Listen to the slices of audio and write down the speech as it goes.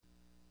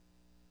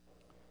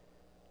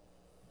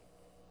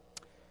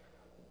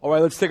All right,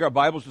 let's take our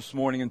Bibles this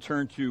morning and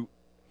turn to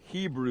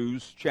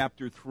Hebrews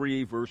chapter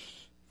 3,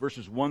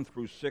 verses 1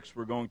 through 6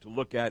 we're going to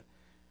look at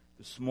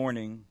this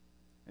morning.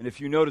 And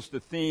if you notice, the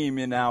theme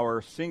in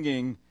our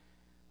singing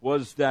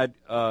was that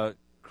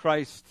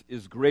Christ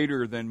is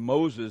greater than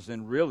Moses,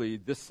 and really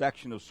this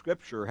section of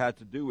Scripture has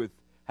to do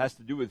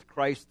with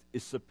Christ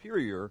is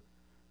superior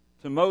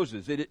to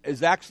Moses. It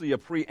is actually a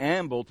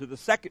preamble to the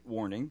second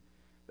warning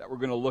that we're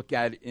going to look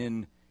at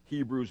in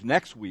Hebrews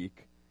next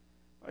week.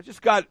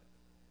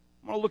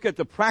 I want to look at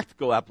the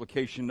practical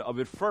application of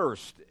it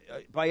first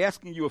by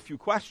asking you a few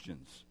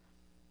questions.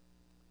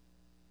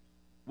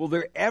 Will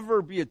there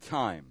ever be a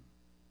time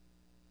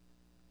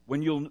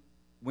when you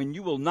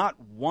will not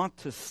want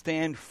to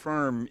stand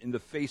firm in the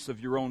face of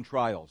your own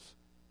trials?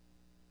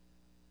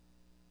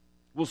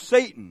 Will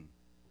Satan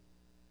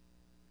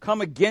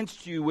come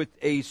against you with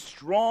a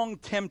strong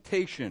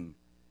temptation,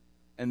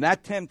 and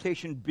that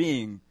temptation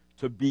being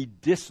to be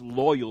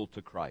disloyal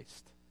to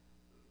Christ?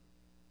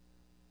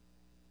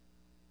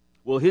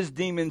 Will his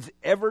demons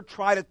ever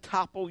try to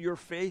topple your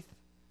faith?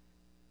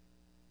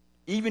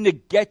 Even to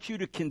get you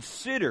to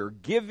consider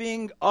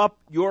giving up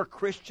your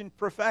Christian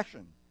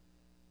profession?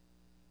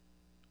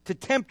 To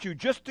tempt you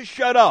just to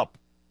shut up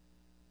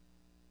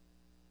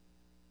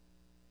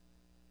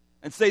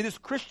and say this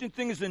Christian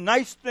thing is a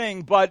nice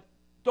thing, but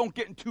don't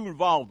get too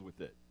involved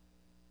with it?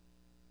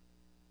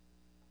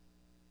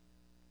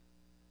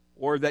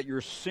 Or that your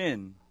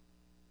sin,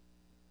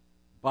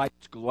 by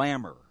its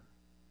glamour,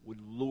 would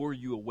lure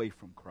you away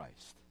from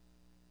Christ?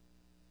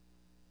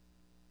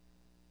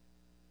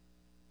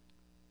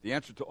 The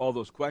answer to all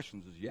those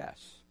questions is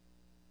yes.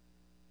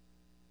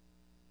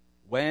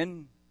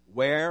 When,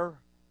 where,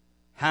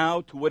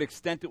 how, to what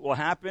extent it will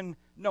happen,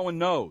 no one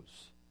knows.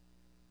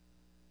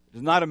 It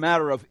is not a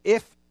matter of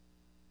if,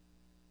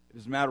 it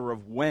is a matter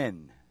of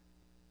when.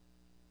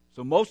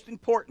 So most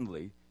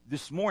importantly,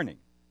 this morning,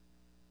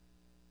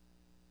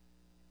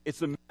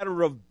 it's a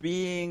matter of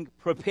being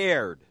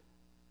prepared,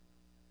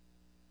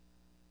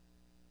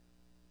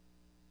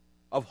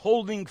 of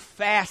holding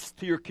fast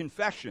to your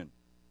confession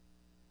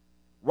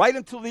right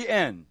until the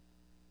end,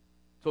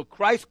 till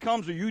Christ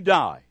comes or you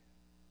die.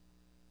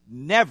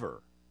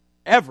 Never,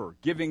 ever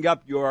giving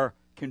up your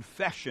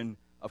confession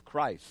of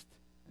Christ.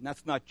 And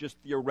that's not just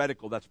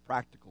theoretical, that's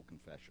practical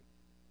confession.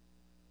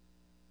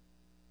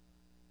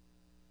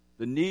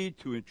 The need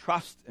to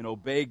entrust and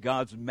obey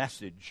God's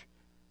message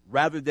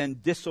rather than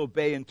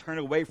disobey and turn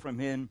away from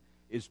Him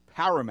is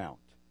paramount.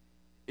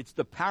 It's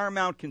the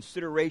paramount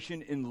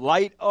consideration in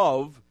light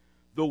of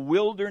the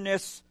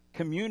wilderness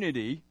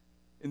community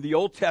in the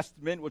Old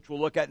Testament, which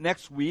we'll look at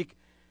next week,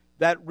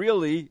 that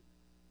really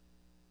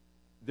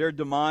their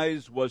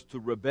demise was to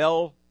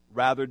rebel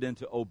rather than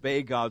to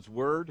obey God's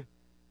word.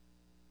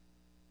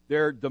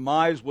 Their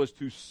demise was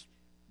to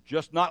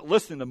just not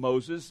listen to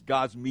Moses,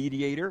 God's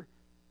mediator.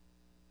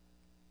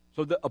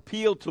 So the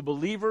appeal to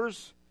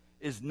believers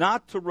is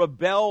not to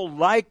rebel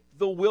like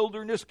the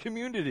wilderness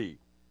community.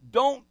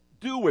 Don't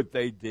do what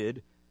they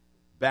did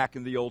back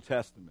in the Old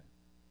Testament.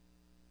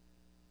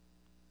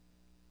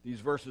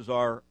 These verses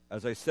are,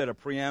 as I said, a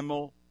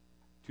preamble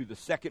to the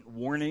second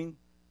warning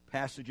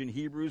passage in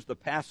Hebrews. The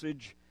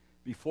passage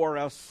before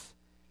us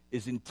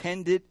is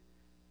intended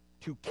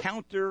to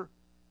counter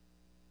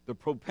the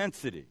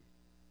propensity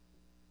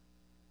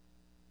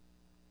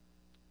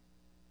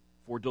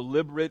for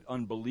deliberate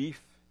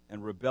unbelief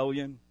and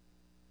rebellion,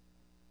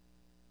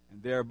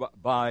 and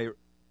thereby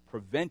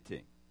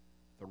preventing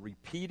the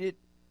repeated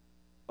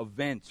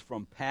events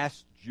from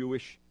past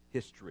Jewish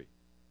history.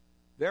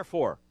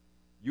 Therefore,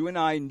 you and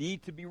I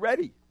need to be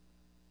ready.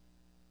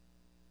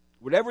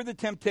 Whatever the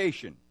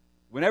temptation,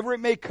 whenever it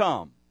may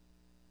come,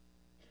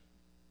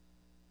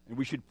 and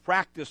we should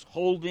practice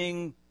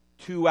holding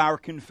to our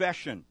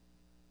confession,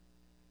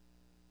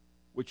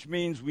 which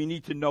means we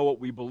need to know what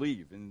we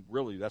believe. And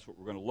really, that's what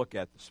we're going to look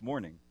at this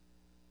morning,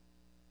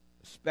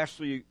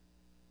 especially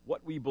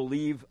what we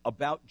believe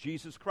about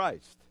Jesus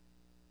Christ.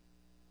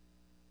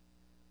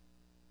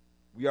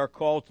 We are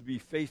called to be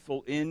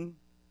faithful in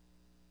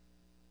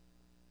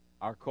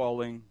our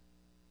calling,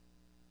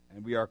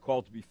 and we are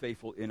called to be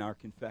faithful in our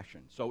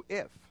confession. So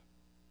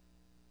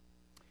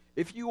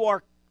if you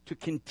are to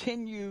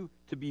continue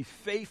to be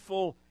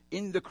faithful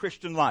in the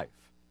Christian life,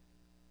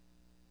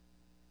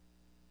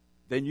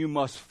 then you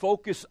must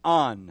focus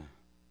on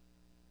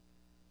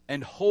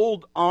and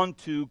hold on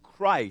to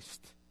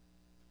Christ,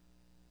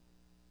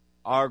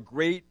 our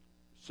great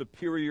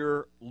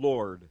superior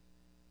Lord.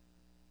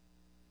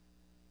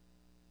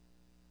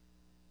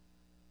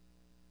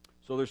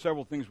 So there's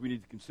several things we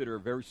need to consider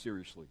very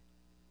seriously.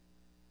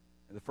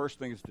 And the first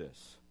thing is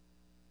this: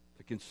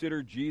 to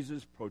consider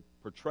Jesus'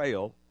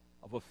 portrayal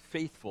of a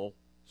faithful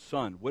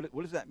son. What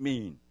does that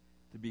mean,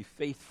 to be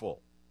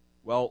faithful?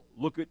 Well,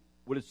 look at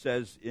what it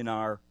says in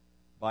our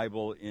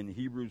Bible in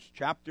Hebrews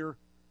chapter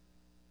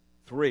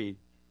 3,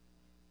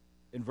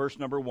 in verse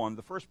number 1.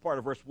 The first part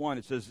of verse 1,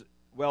 it says,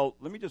 well,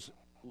 let me just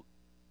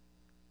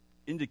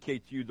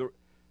indicate to you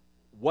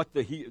what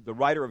the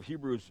writer of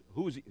Hebrews,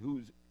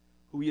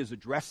 who he is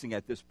addressing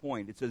at this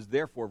point. It says,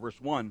 therefore, verse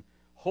 1,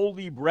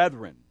 holy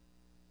brethren,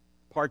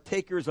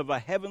 partakers of a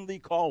heavenly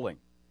calling.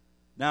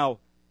 Now,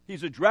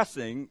 he's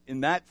addressing,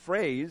 in that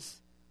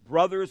phrase,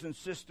 brothers and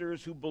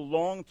sisters who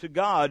belong to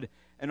God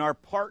and are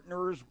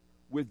partners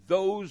with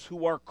those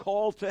who are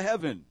called to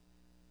heaven.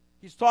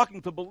 He's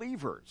talking to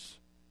believers.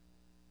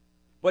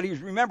 But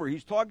remember,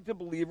 he's talking to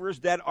believers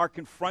that are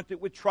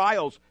confronted with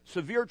trials,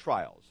 severe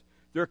trials.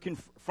 They're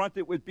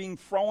confronted with being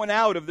thrown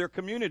out of their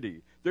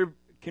community. They're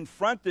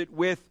confronted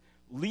with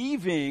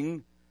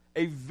leaving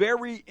a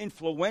very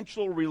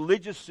influential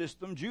religious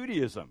system,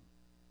 Judaism.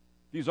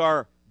 These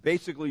are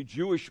basically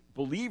Jewish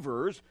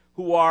believers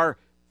who are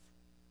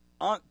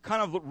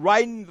kind of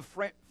riding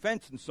the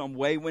fence in some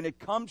way when it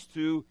comes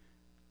to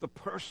the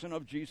person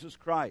of Jesus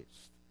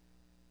Christ.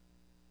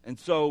 And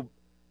so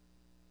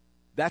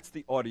that's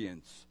the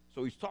audience.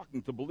 So he's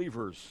talking to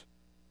believers.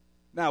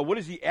 Now, what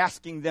is he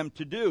asking them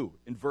to do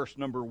in verse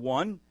number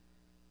 1?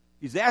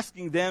 He's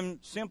asking them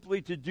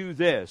simply to do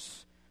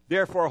this.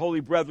 Therefore, holy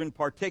brethren,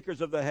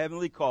 partakers of the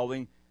heavenly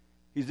calling,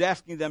 he's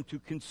asking them to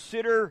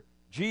consider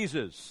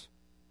Jesus.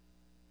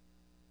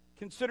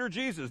 Consider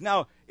Jesus.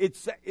 Now,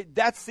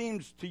 that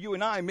seems to you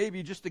and I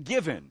maybe just a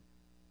given,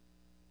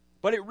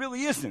 but it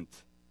really isn't.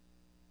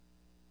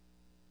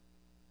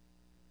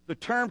 The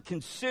term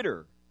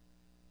consider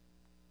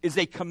is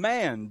a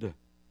command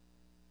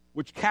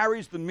which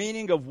carries the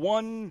meaning of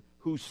one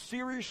who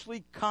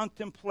seriously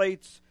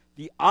contemplates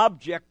the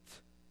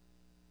object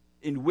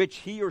in which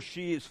he or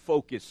she is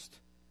focused.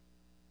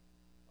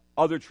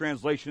 Other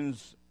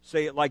translations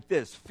say it like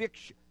this: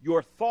 fix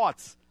your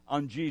thoughts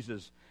on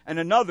Jesus. And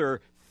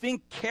another,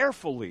 think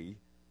carefully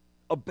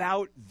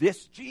about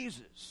this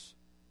Jesus.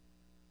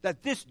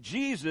 That this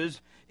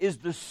Jesus is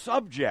the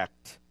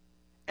subject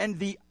and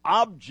the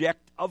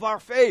object of our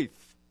faith.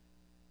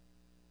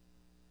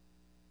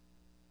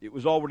 It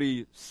was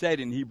already said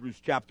in Hebrews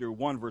chapter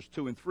 1, verse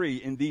 2 and 3,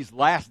 in these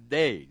last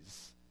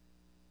days,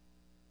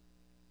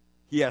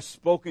 he has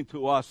spoken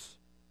to us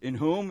in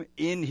whom?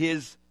 In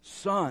his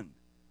Son.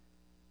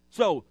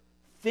 So,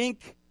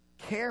 think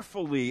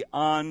carefully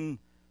on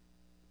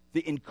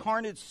the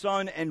incarnate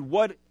Son and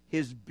what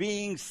his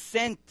being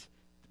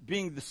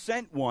the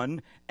sent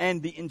one,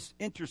 and the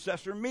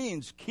intercessor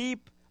means.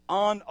 Keep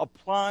on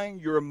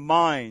applying your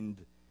mind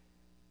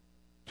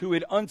to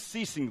it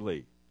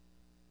unceasingly,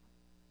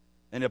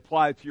 and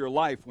apply it to your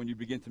life when you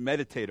begin to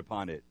meditate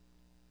upon it.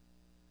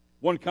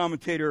 One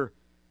commentator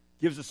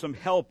gives us some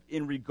help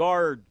in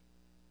regard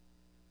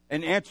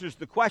and answers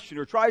the question,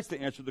 or tries to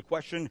answer the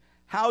question,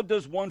 how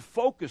does one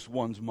focus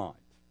one's mind?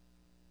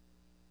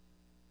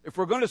 If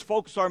we're going to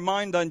focus our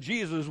mind on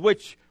Jesus,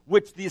 which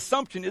the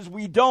assumption is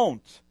we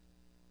don't.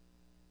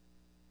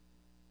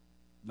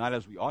 Not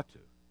as we ought to.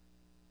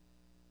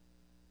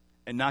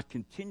 And not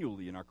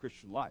continually in our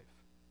Christian life.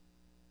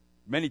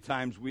 Many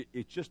times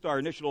it's just our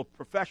initial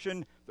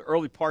profession, the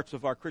early parts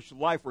of our Christian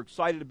life. We're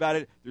excited about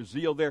it. There's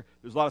zeal there.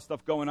 There's a lot of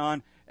stuff going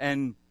on.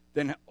 And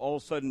then all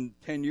of a sudden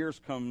 10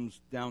 years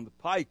comes down the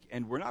pike,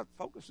 and we're not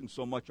focusing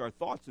so much our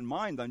thoughts and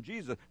mind on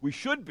Jesus. We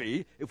should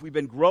be if we've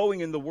been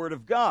growing in the Word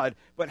of God.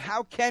 But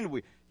how can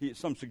we?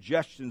 Some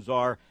suggestions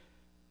are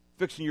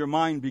fixing your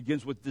mind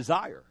begins with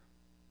desire.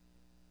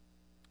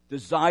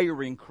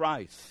 Desiring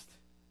Christ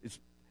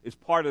is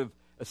part of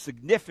a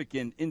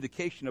significant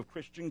indication of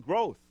Christian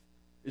growth.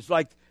 It's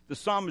like the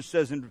psalmist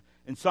says in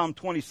Psalm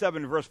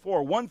 27, verse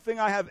 4, one thing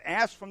I have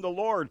asked from the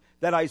Lord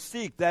that I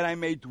seek, that I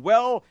may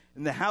dwell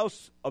in the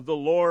house of the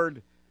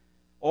Lord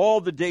all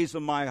the days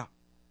of my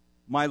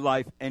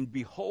life, and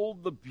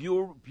behold the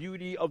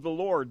beauty of the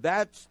Lord.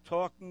 That's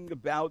talking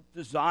about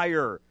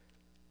desire.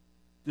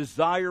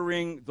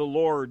 Desiring the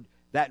Lord,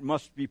 that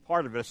must be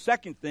part of it. A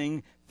second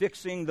thing,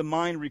 fixing the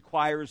mind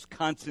requires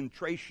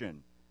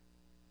concentration.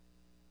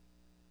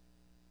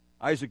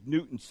 Isaac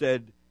Newton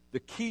said, the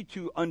key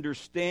to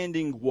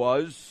understanding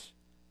was,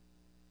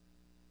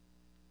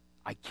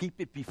 I keep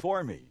it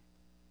before me.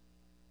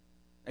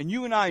 And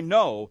you and I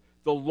know,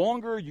 the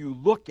longer you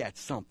look at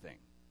something,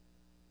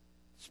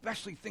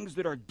 especially things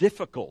that are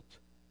difficult,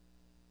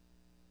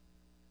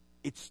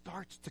 it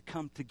starts to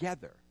come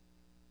together.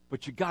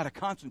 But you got to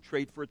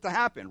concentrate for it to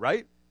happen,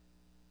 right?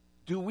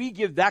 Do we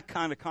give that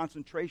kind of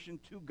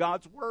concentration to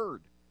God's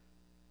Word,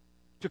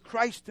 to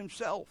Christ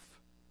Himself?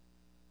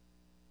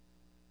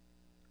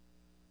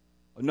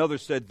 Another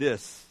said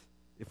this: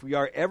 if we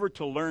are ever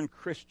to learn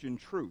Christian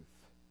truth,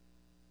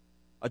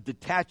 a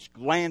detached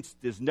glance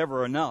is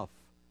never enough,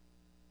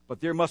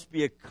 but there must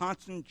be a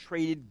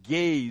concentrated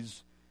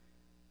gaze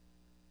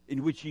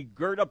in which ye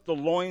gird up the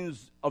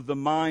loins of the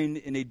mind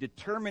in a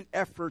determined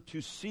effort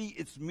to see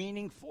its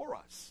meaning for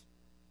us.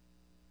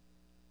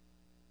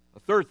 A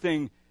third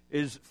thing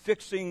is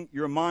fixing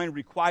your mind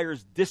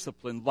requires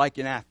discipline like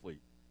an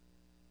athlete.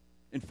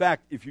 In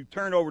fact, if you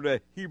turn over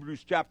to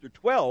Hebrews chapter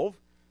 12,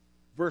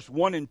 verse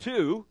 1 and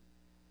 2,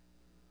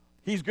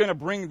 he's going to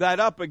bring that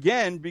up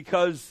again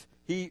because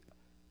he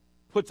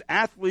puts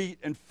athlete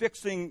and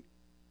fixing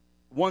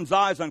one's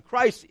eyes on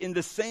Christ in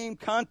the same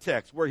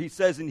context where he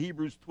says in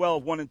Hebrews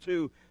 12, 1 and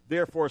 2,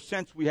 therefore,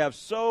 since we have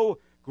so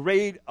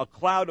great a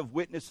cloud of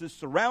witnesses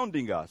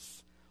surrounding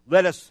us,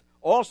 let us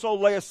also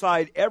lay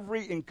aside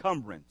every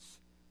encumbrance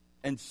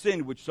and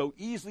sin which so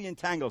easily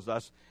entangles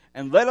us,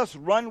 and let us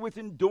run with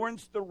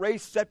endurance the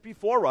race set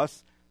before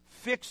us,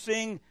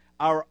 fixing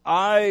our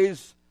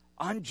eyes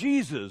on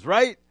Jesus,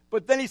 right?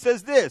 But then he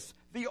says this,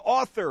 the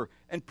author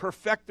and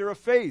perfecter of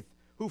faith,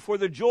 who for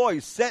the joy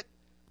set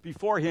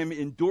before him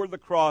endured the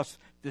cross,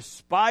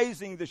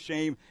 despising the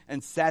shame,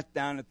 and sat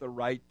down at the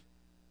right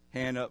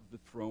hand of the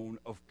throne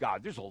of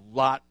God. There's a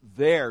lot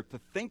there to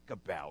think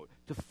about,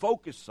 to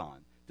focus on,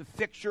 to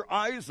fix your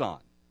eyes on.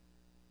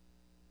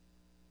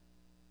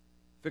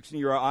 Fixing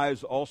your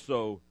eyes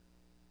also,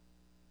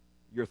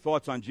 your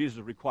thoughts on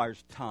Jesus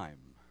requires time.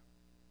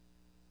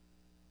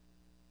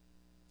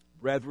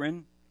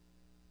 Brethren,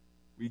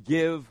 we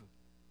give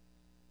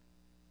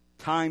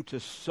time to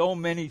so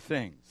many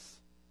things.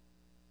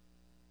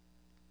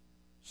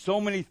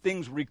 So many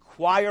things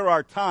require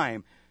our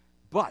time,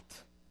 but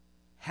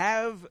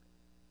have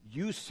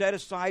you set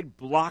aside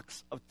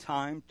blocks of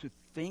time to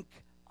think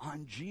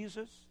on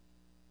Jesus?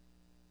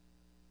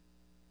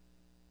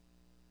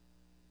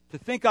 To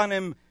think on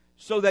him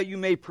so that you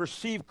may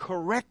perceive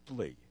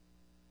correctly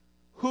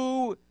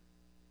who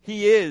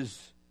he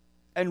is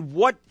and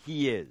what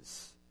he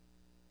is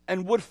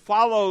and what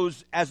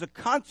follows as a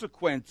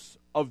consequence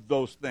of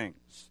those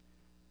things.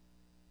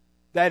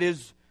 That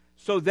is,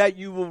 so that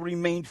you will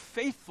remain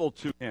faithful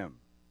to him,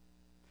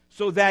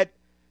 so that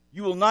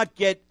you will not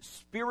get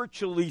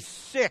spiritually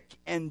sick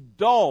and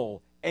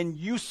dull and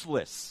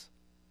useless,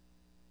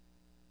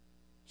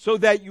 so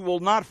that you will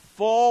not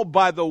fall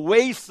by the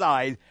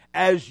wayside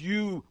as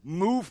you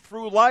move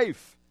through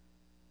life,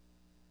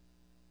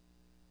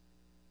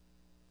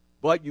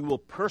 but you will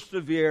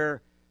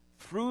persevere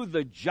through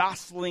the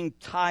jostling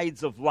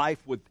tides of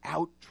life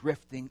without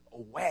drifting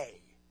away.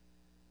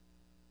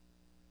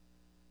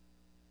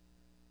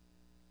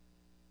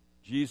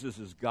 Jesus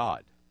is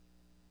God.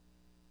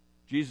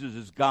 Jesus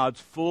is God's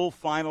full,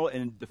 final,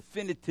 and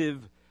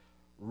definitive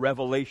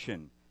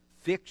revelation.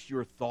 Fix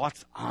your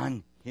thoughts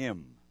on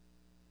him.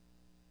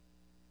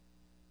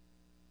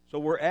 So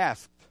we're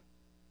asked,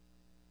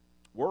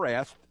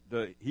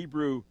 the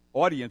Hebrew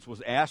audience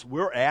was asked,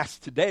 we're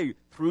asked today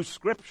through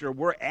Scripture,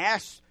 we're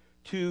asked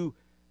to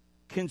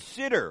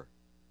consider,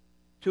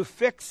 to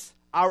fix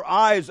our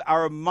eyes,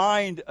 our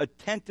mind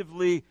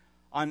attentively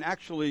on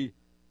actually,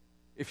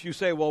 if you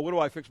say, well, what do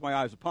I fix my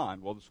eyes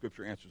upon? Well, the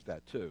Scripture answers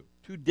that too.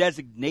 2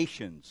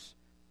 designations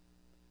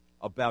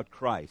about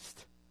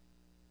Christ.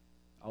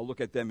 I'll look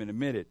at them in a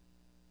minute.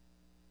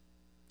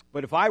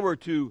 But if I were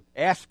to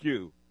ask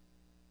you,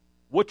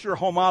 what's your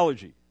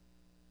homology?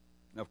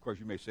 Now, of course,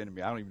 you may say to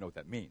me, I don't even know what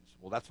that means.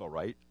 Well, that's all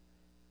right.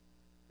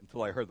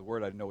 Until I heard the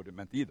word, I didn't know what it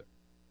meant either.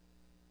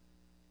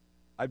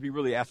 I'd be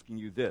really asking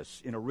you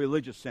this. In a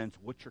religious sense,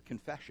 what's your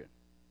confession?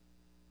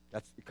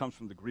 It comes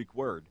from the Greek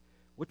word.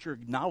 What's your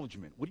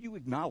acknowledgement? What do you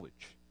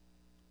acknowledge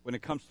when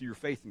it comes to your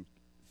faith and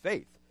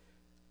faith?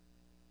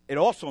 It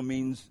also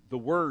means the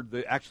word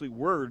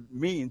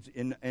means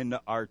in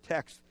our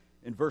text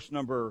in verse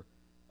number,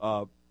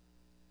 the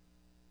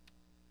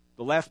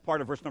last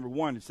part of verse number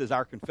 1, it says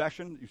our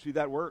confession. You see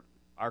that word?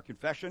 Our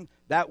confession.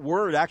 That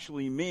word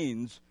actually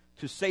means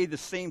to say the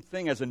same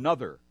thing as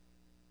another,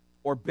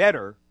 or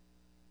better,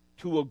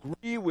 to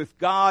agree with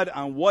God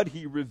on what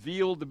he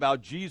revealed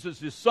about Jesus,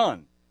 his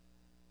son.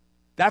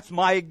 That's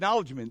my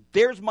acknowledgement.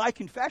 There's my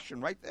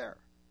confession right there.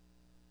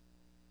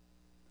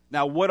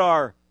 Now, what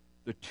are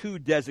the 2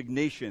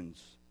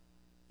 designations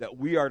that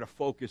we are to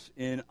focus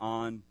in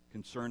on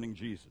concerning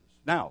Jesus?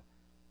 Now,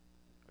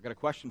 I got a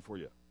question for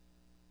you.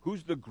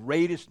 Who's the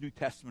greatest New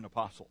Testament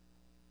apostle?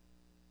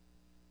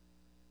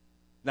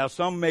 Now,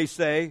 some may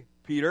say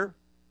Peter,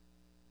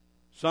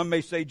 some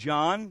may say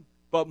John,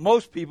 but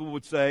most people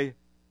would say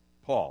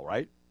Paul,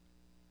 right?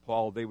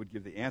 Paul, they would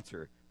give the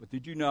answer. But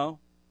did you know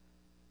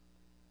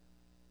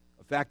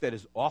a fact that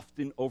is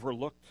often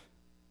overlooked?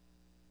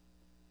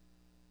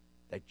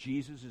 That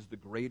Jesus is the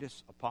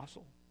greatest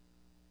apostle?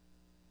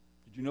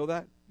 Did you know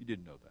that? You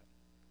didn't know that.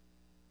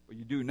 But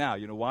you do now.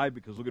 You know why?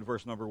 Because look at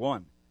verse number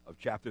 1 of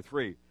chapter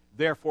 3.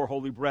 Therefore,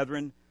 holy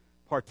brethren,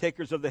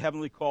 partakers of the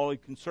heavenly calling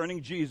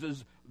concerning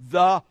Jesus,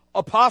 the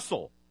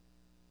apostle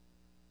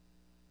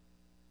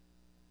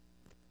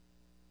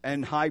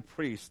and high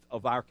priest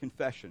of our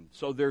confession.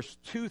 So there's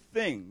 2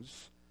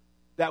 things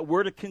that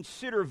we're to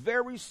consider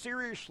very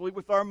seriously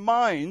with our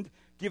mind,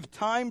 give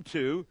time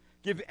to,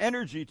 give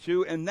energy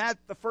to, and that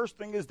the first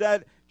thing is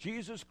that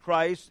Jesus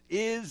Christ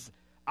is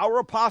our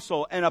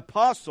apostle. An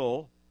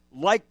apostle,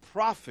 like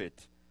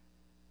prophet,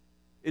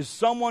 is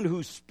someone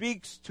who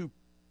speaks to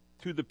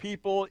the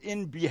people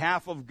in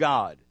behalf of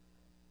God.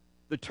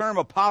 The term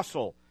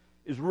apostle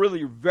is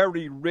really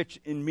very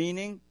rich in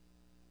meaning.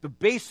 The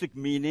basic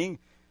meaning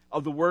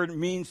of the word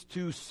means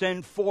to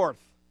send forth.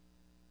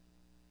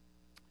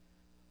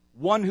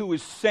 One who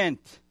is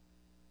sent.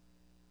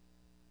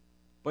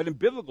 But in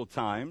biblical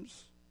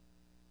times,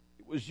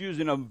 it was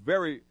used in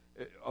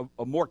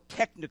a more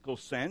technical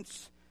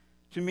sense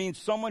to mean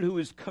someone who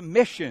is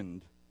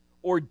commissioned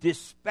or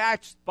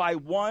dispatched by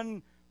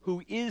one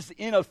who is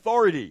in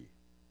authority,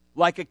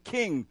 like a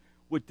king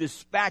would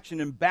dispatch an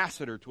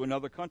ambassador to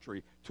another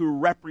country to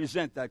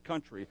represent that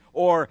country,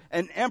 or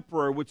an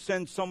emperor would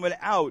send someone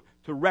out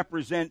to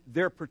represent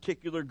their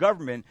particular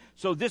government.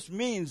 So this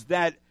means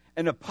that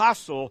an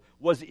apostle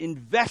was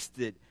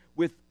invested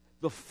with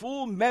the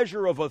full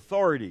measure of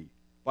authority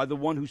by the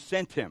one who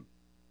sent him.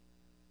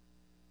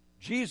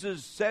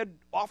 Jesus said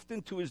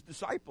often to his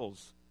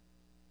disciples,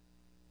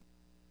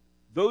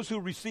 "Those who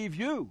receive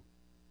you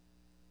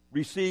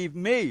receive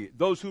me.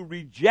 Those who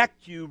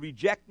reject you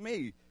reject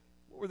me."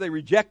 What were they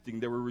rejecting?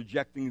 They were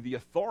rejecting the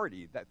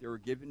authority that they were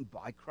given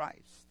by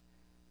Christ.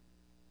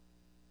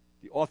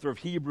 The author of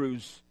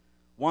Hebrews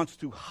wants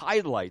to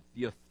highlight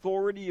the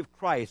authority of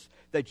Christ,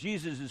 that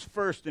Jesus is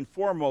first and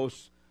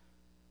foremost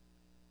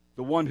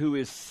the one who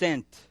is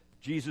sent.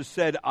 Jesus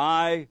said,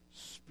 "I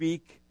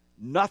speak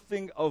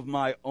nothing of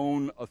my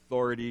own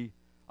authority.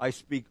 I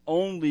speak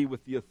only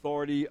with the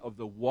authority of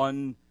the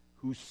one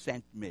who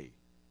sent me."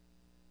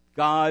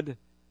 God,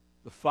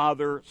 the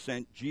Father,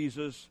 sent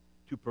Jesus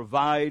to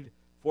provide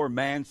for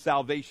man's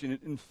salvation.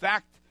 In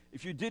fact,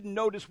 if you didn't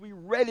notice, we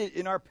read it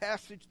in our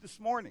passage this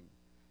morning.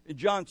 In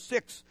John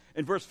 6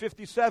 and verse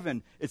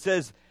 57, it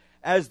says,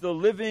 "As the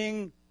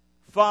living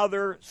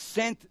Father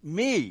sent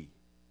me,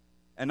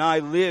 and I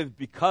live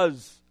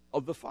because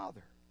of the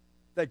Father."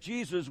 That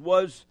Jesus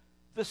was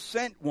the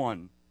sent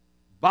one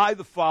by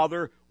the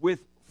Father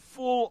with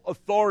full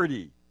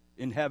authority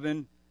in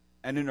heaven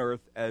and in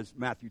earth, as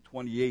Matthew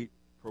 28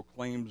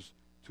 proclaims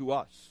to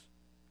us.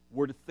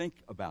 We're to think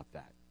about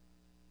that.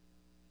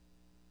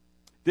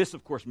 This,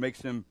 of course,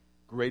 makes him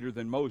greater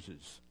than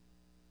Moses,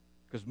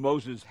 because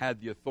Moses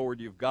had the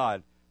authority of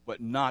God, but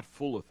not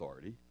full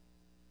authority,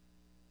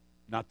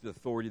 not the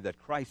authority that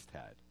Christ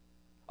had.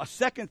 A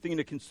second thing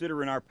to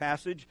consider in our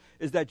passage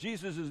is that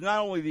Jesus is not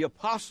only the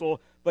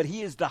apostle, but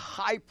he is the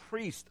high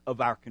priest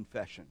of our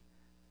confession.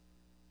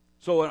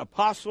 So an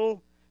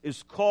apostle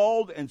is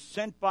called and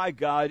sent by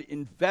God,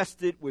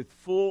 invested with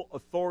full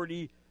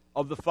authority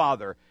of the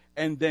Father.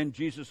 And then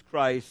Jesus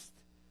Christ,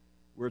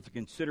 we're to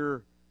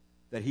consider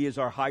that he is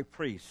our high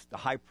priest, the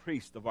high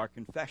priest of our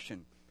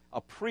confession.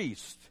 A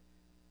priest,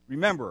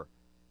 remember,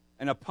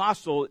 an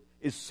apostle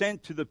is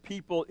sent to the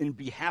people in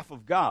behalf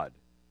of God.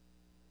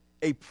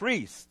 A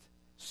priest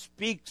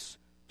speaks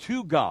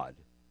to God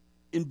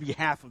in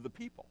behalf of the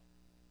people.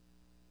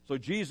 So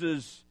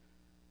Jesus,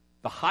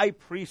 the high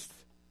priest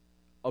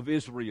of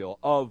Israel,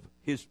 of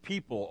his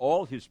people,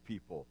 all his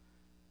people,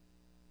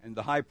 and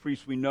the high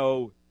priest we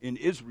know in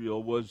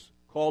Israel was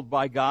called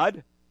by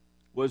God,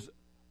 was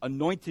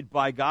anointed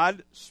by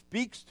God,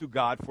 speaks to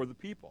God for the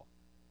people.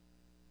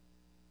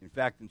 In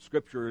fact, in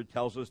Scripture, it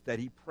tells us that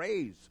he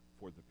prays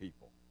for the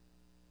people.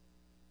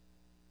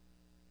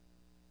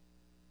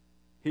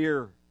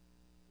 Here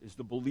is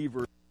the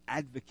believer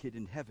advocate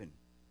in heaven,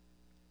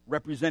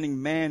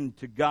 representing man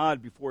to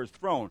God before his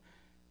throne.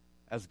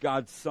 As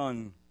God's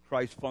Son,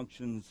 Christ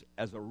functions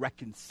as a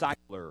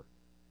reconciler,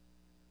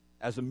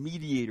 as a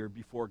mediator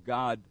before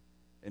God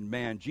and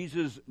man.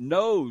 Jesus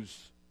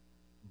knows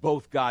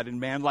both God and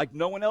man like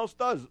no one else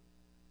does. Of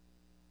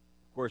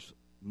course,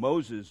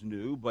 Moses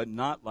knew, but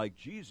not like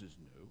Jesus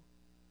knew.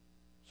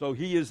 So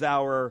he is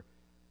our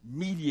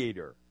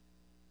mediator.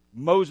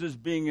 Moses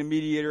being a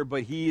mediator,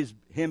 but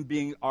him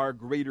being our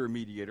greater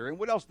mediator. And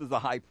what else does the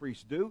high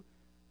priest do?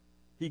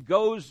 He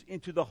goes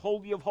into the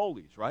Holy of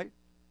Holies, right?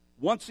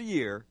 Once a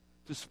year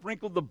to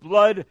sprinkle the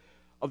blood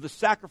of the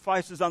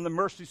sacrifices on the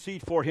mercy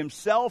seat for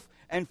himself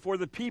and for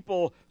the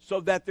people so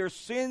that their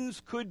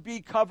sins could be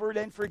covered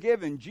and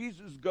forgiven.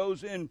 Jesus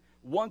goes in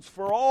once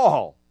for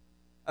all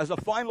as a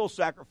final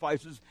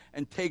sacrifice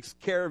and takes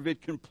care of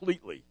it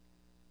completely.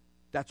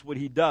 That's what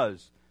he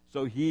does.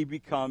 So he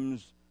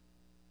becomes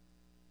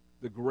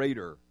the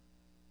greater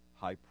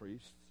high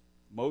priest.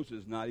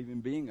 Moses not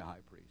even being a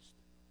high priest,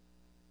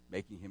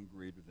 making him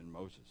greater than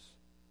Moses.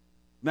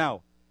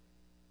 Now,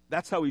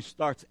 that's how he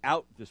starts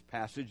out this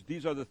passage.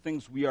 These are the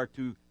things we are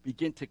to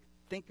begin to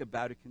think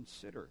about and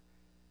consider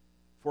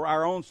for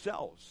our own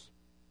selves.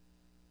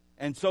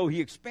 And so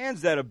he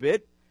expands that a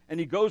bit, and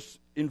he goes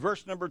in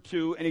verse number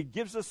 2, and he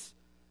gives us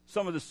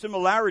some of the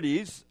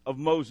similarities of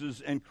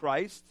Moses and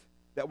Christ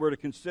that we're to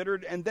consider,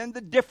 and then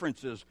the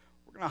differences.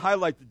 We're going to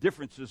highlight the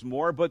differences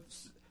more, but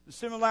the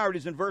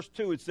similarities in verse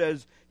 2, it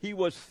says, "He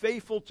was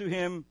faithful to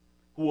him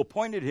who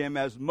appointed him,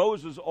 as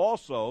Moses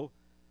also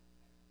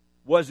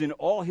was in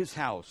all his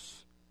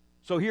house."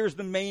 So here's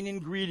the main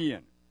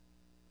ingredient,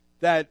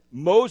 that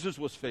Moses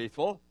was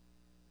faithful,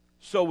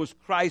 so was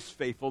Christ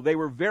faithful. They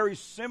were very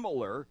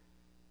similar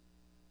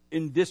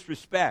in this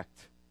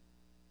respect.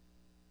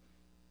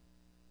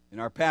 In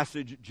our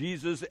passage,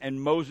 Jesus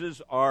and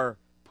Moses are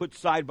put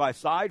side by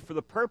side for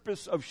the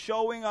purpose of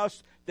showing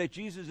us that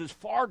Jesus is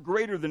far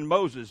greater than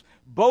Moses.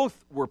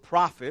 Both were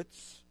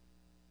prophets.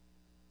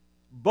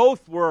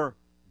 Both were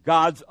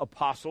God's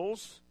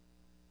apostles,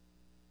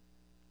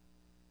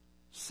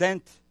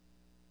 sent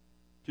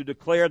to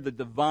declare the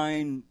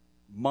divine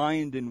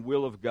mind and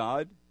will of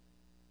God.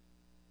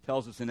 It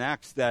tells us in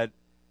Acts that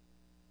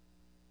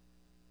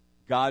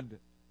God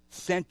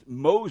sent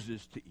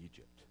Moses to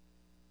Egypt.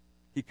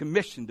 He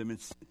commissioned him and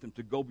sent him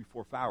to go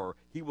before Pharaoh.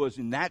 He was,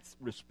 in that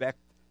respect,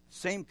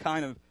 same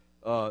kind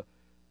of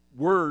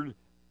word,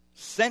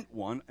 sent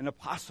one, an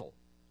apostle,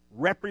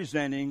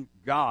 representing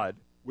God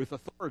with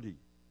authority.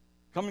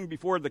 Coming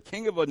before the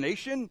king of a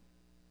nation,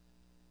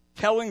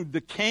 telling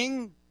the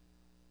king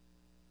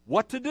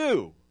what to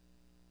do,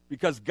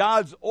 because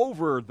God's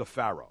over the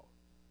Pharaoh.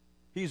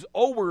 He's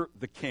over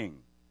the king.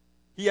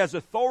 He has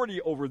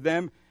authority over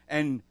them,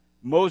 and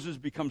Moses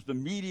becomes the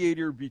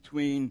mediator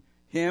between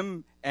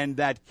him and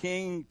that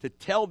king to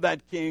tell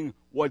that king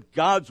what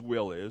God's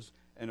will is,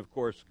 and of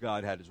course,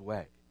 God had his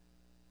way.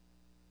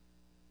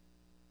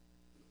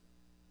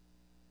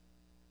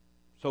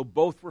 So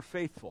both were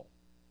faithful,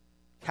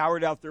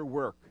 carried out their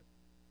work.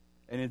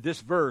 And in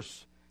this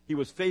verse, he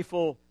was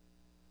faithful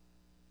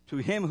to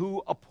him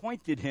who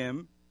appointed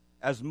him,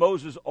 as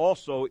Moses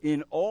also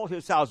in all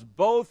his house.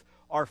 Both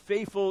are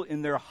faithful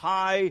in their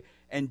high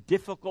and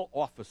difficult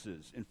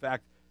offices. In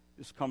fact,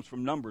 this comes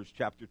from Numbers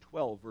chapter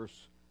 12,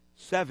 verse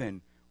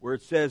 7, where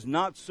it says,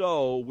 "Not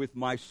so with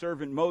my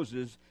servant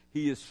Moses,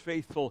 he is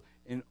faithful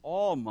in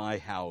all my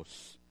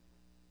house."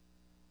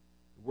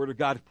 The Word of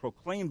God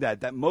proclaimed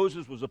that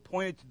Moses was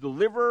appointed to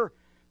deliver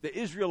the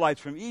Israelites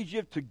from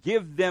Egypt, to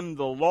give them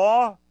the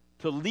law,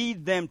 to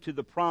lead them to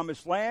the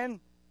promised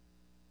land.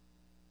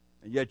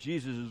 And yet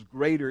Jesus is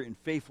greater in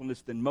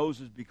faithfulness than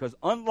Moses, because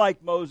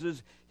unlike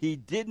Moses, he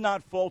did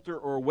not falter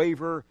or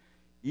waver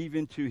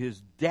even to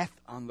his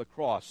death on the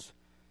cross.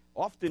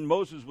 Often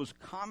Moses was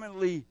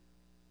commonly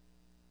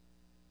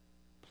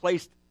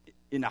placed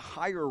in a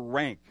higher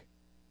rank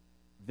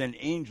than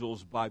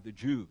angels by the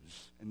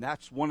Jews. And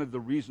that's one of the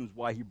reasons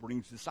why he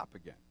brings this up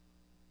again.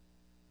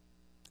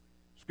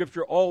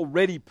 Scripture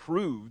already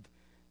proved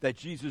that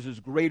Jesus is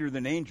greater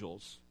than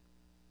angels.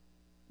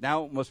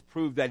 Now it must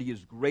prove that he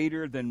is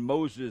greater than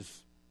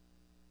Moses,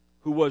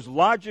 who was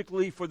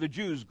logically, for the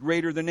Jews,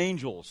 greater than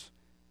angels.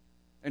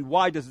 And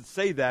why does it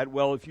say that?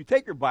 Well, if you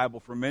take your Bible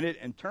for a minute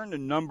and turn to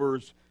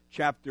Numbers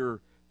chapter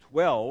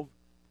 12,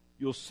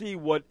 you'll see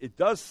what it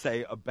does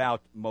say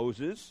about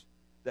Moses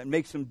that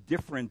makes him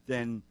different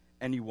than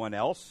anyone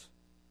else.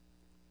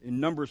 In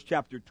Numbers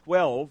chapter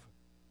 12,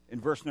 in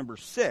verse number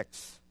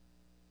 6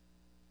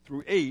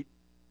 through 8,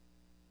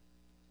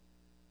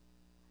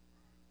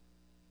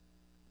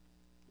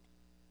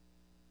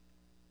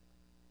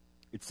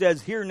 it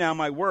says, "Hear now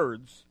my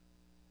words.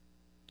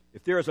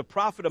 If there is a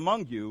prophet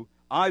among you,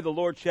 I, the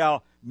Lord,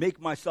 shall make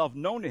myself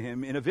known to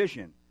him in a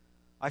vision.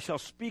 I shall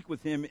speak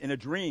with him in a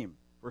dream."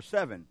 Verse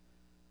 7,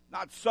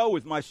 "Not so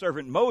with my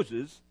servant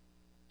Moses.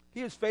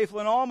 He is faithful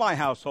in all my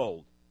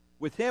household.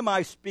 With him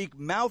I speak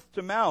mouth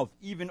to mouth,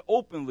 even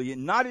openly,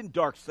 and not in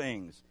dark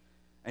sayings.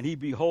 And he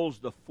beholds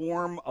the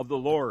form of the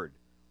Lord.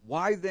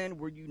 Why then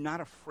were you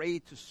not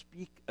afraid to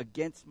speak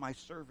against my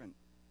servant,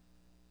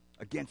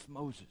 against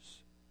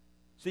Moses?"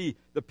 See,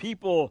 the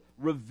people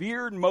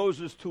revered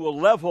Moses to a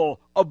level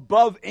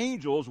above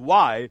angels.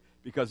 Why?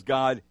 Because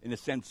God, in a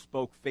sense,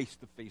 spoke face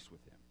to face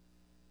with him.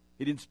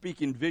 He didn't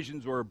speak in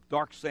visions or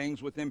dark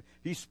sayings with him.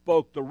 He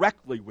spoke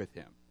directly with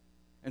him.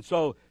 And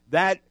so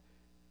that,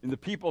 in the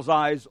people's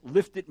eyes,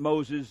 lifted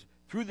Moses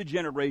through the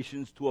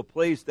generations to a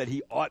place that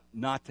he ought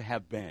not to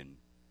have been.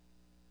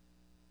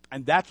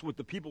 And that's what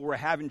the people were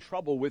having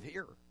trouble with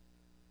here.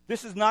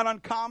 This is not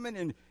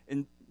uncommon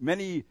in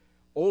many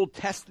Old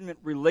Testament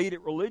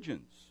related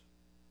religions.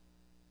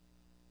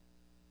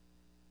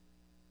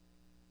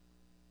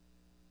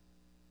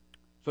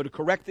 So to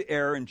correct the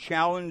error and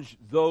challenge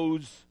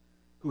those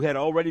who had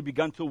already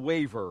begun to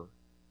waver,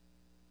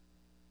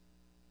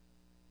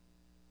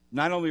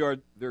 not only are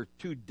there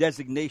two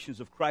designations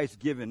of Christ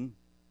given,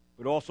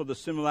 but also the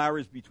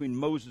similarities between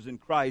Moses and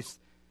Christ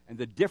and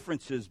the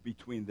differences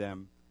between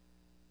them,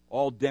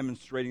 all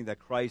demonstrating that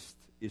Christ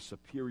is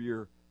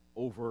superior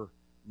over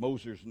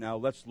Moses. Now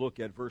let's look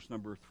at verse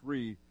number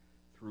 3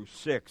 through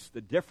 6.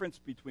 The difference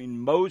between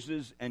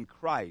Moses and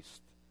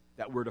Christ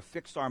that we're to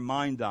fix our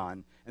mind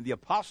on. And the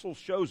apostle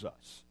shows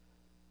us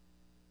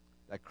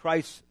that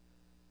Christ's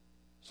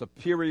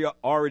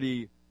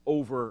superiority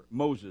over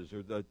Moses,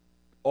 or the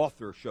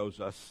author shows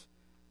us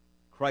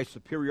Christ's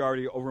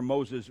superiority over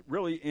Moses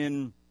really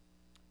in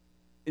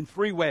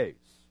three ways.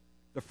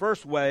 The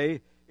first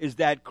way is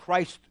that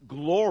Christ's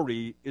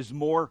glory is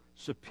more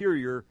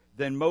superior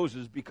than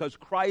Moses, because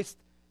Christ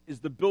is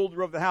the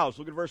builder of the house.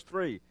 Look at verse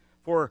 3.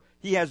 "For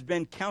he has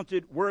been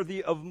counted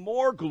worthy of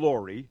more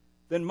glory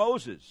than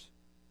Moses,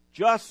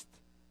 just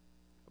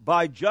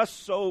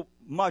so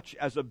much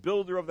as a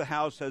builder of the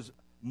house has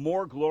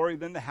more glory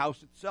than the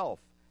house itself."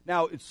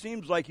 Now, it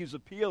seems like he's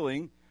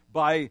appealing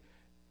by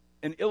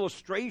an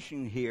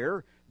illustration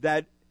here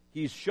that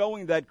he's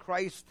showing that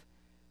Christ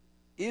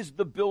is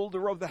the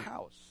builder of the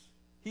house.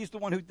 He's the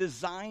one who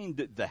designed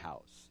the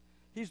house.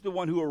 He's the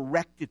one who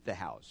erected the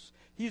house.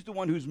 He's the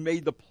one who's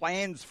made the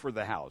plans for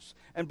the house.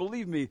 And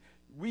believe me,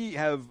 we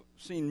have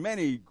seen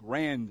many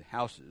grand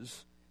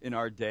houses in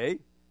our day,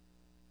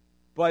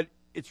 but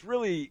it's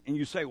really, and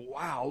you say,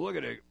 wow, look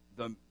at it,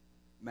 the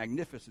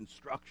magnificent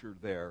structure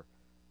there,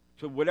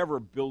 to whatever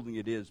building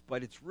it is,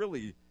 but it's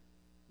really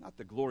not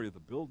the glory of the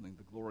building,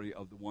 the glory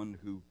of the one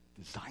who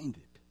designed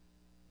it,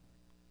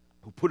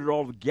 who put it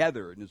all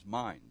together in his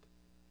mind,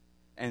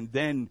 and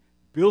then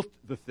built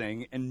the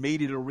thing and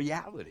made it a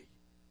reality.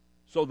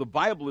 So the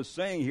Bible is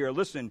saying here,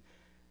 listen,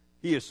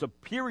 he is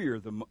superior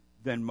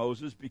than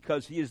Moses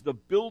because he is the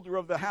builder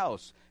of the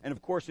house. And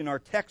of course, in our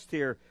text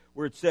here,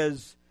 where it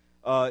says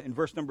in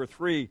verse number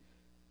 3,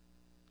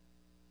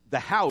 the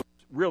house,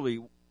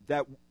 really,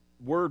 that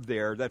word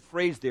there, that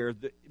phrase there,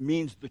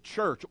 means the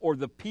church or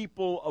the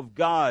people of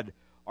God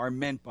are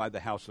meant by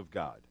the house of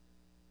God.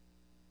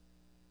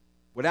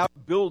 Without a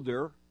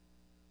builder,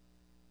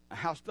 a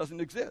house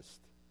doesn't exist.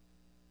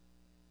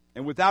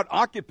 And without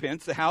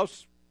occupants, the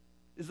house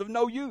is of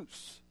no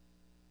use.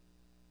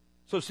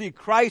 So see,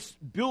 Christ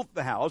built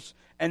the house,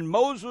 and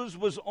Moses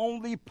was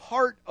only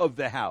part of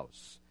the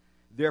house.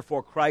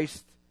 Therefore,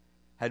 Christ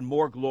had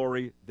more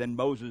glory than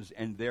Moses,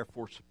 and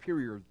therefore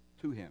superior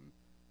to him.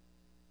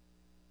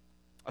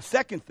 A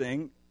second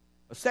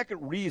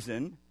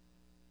reason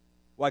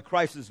why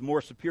Christ is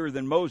more superior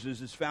than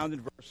Moses is found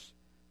in verse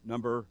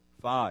number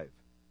 5.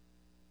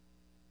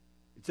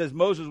 It says,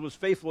 Moses was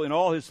faithful in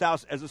all his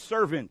house as a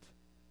servant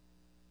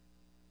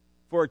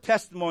for a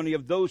testimony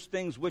of those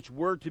things which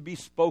were to be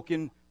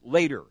spoken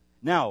later.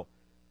 Now,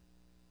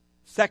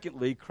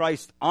 secondly,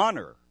 Christ's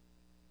honor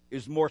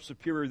is more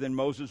superior than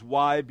Moses.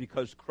 Why?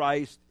 Because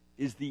Christ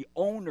is the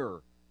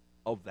owner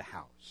of the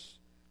house.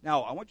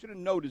 Now, I want you to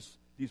notice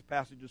these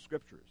passages of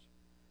scriptures,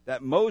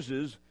 that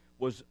Moses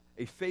was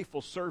a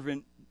faithful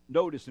servant,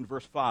 notice in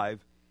verse 5,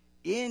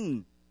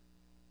 in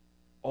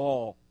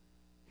all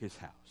his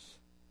house.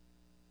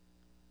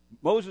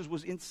 Moses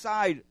was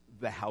inside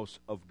the house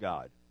of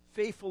God,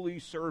 faithfully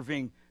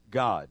serving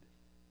God.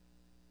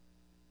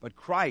 But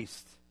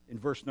Christ, in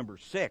verse number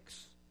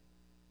 6,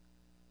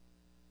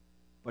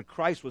 but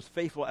Christ was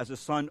faithful as a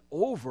son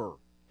over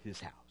his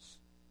house.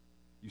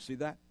 You see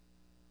that?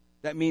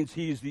 That means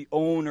he is the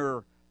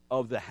owner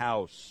of the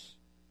house.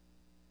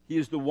 He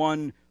is the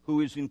one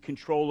who is in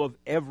control of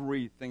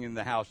everything in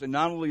the house. And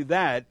not only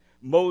that,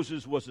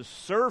 Moses was a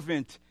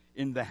servant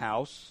in the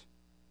house.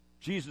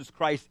 Jesus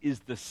Christ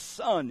is the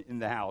son in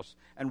the house.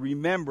 And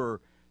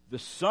remember, the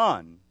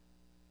son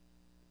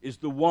is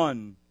the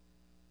one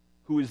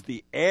who is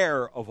the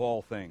heir of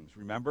all things.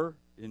 Remember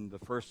in the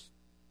first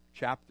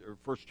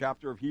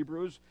chapter of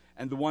Hebrews,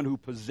 and the one who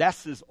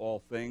possesses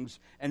all things.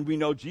 And we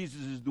know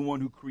Jesus is the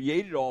one who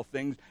created all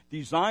things,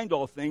 designed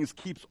all things,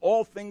 keeps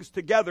all things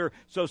together.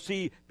 So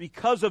see,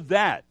 because of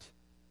that,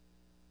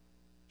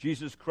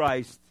 Jesus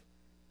Christ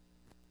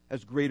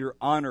has greater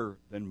honor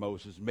than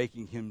Moses,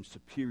 making him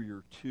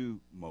superior to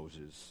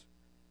Moses.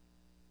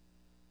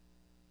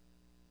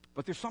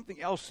 But there's something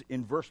else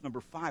in verse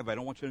number 5 I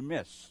don't want you to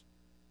miss.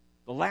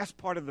 The last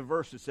part of the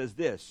verse, it says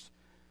this: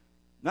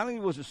 not only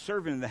was a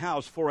servant in the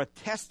house, for a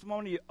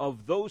testimony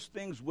of those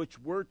things which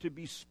were to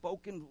be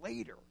spoken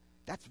later.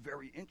 That's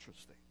very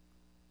interesting.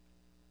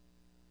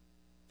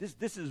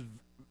 This is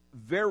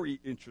very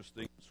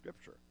interesting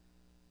scripture.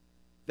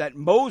 That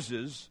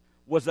Moses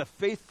was a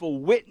faithful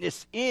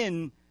witness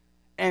in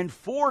and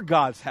for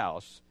God's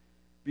house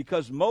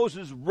because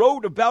Moses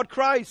wrote about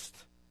Christ.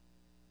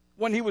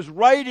 When he was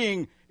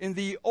writing in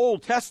the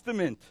Old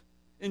Testament,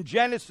 in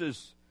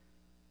Genesis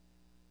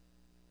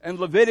and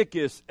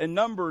Leviticus and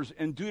Numbers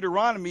and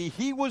Deuteronomy,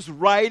 he was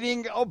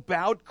writing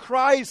about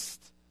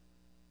Christ.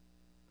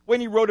 When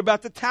he wrote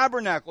about the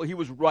tabernacle, he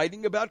was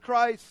writing about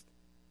Christ.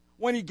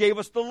 When he gave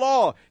us the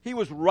law, he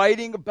was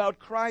writing about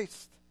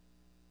Christ.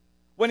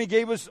 When he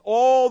gave us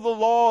all the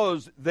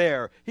laws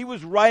there, he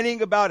was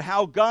writing about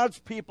how God's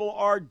people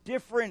are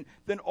different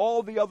than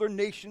all the other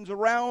nations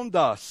around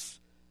us.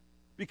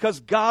 Because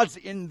God's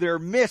in their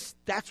midst,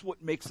 that's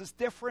what makes us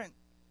different.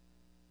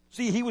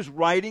 See, he was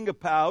writing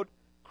about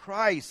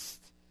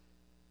Christ.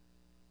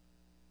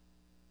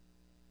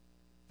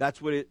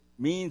 That's what it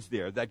means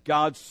there, that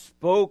God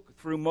spoke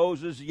through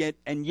Moses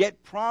and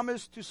yet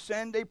promised to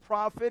send a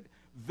prophet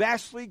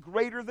vastly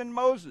greater than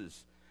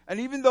Moses. And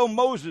even though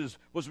Moses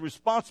was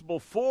responsible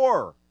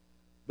for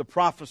the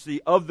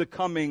prophecy of the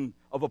coming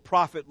of a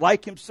prophet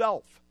like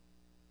himself,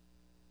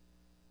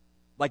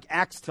 like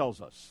Acts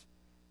tells us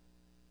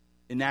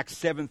in Acts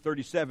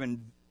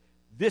 7:37,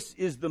 this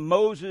is the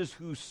Moses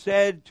who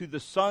said to the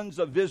sons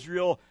of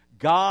Israel,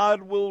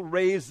 God will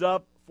raise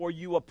up for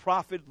you a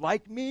prophet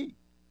like me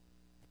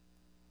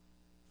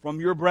from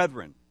your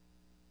brethren.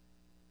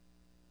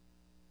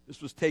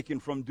 This was taken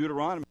from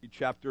Deuteronomy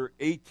chapter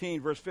 18,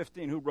 verse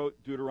 15. Who wrote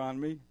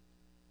Deuteronomy?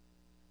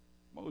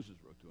 Moses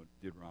wrote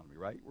Deuteronomy,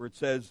 right? Where it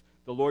says,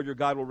 the Lord your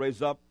God will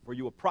raise up for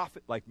you a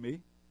prophet like me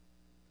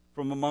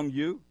from among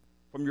you,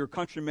 from your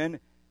countrymen.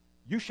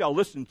 You shall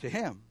listen to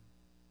him.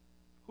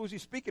 Who is he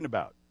speaking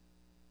about?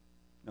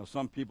 Now,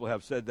 some people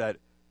have said that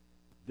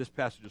this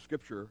passage of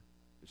Scripture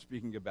is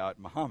speaking about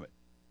Muhammad.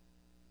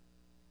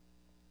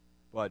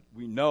 But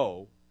we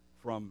know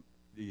from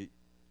the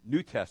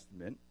New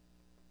Testament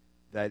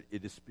that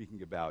it is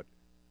speaking about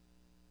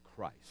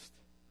Christ.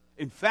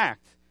 In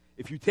fact,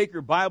 if you take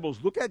your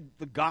Bibles, look at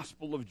the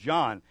Gospel of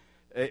John.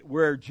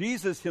 where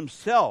Jesus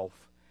himself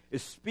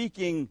is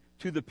speaking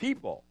to the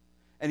people.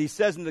 And he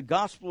says in the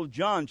Gospel of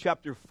John,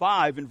 chapter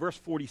 5, and verse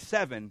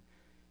 47,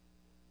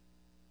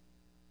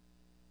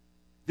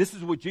 this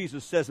is what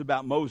Jesus says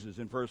about Moses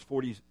in verse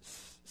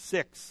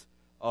 46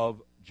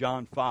 of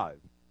John 5.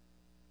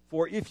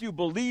 For if you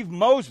believe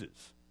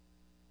Moses,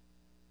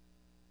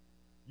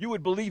 you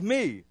would believe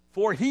me,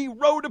 for he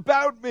wrote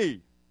about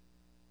me.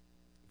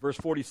 Verse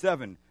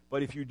 47,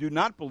 but if you do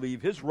not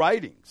believe his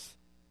writings,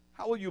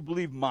 how will you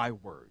believe my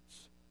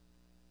words?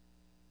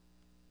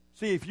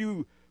 See, if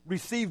you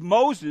receive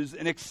Moses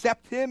and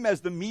accept him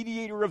as the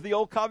mediator of the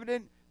old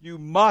covenant, you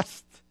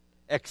must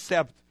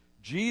accept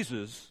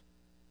Jesus,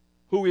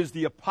 who is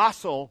the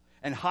apostle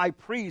and high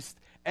priest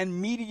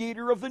and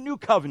mediator of the new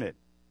covenant,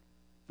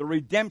 the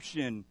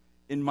redemption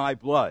in my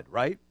blood,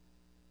 right?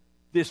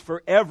 This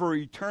forever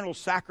eternal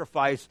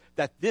sacrifice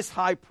that this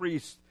high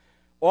priest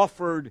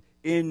offered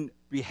in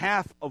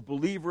behalf of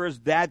believers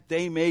that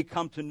they may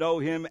come to know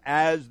him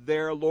as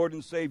their Lord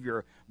and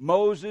Savior.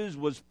 Moses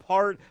was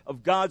part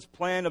of God's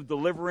plan of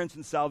deliverance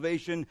and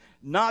salvation,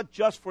 not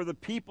just for the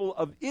people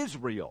of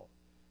Israel.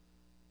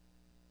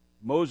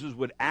 Moses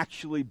would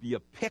actually be a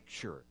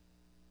picture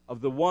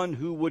of the one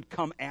who would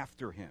come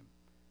after him.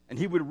 And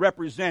he would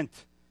represent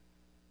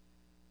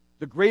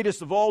the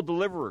greatest of all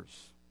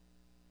deliverers,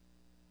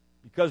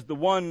 because the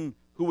one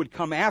who would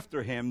come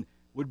after him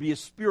would be a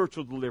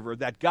spiritual deliverer,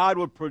 that God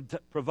would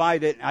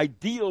provide an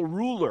ideal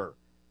ruler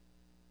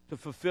to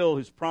fulfill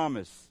his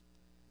promise.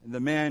 And the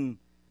man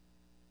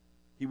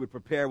he would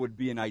prepare would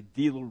be an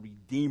ideal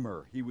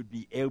redeemer. He would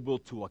be able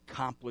to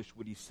accomplish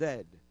what he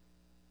said.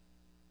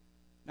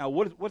 Now,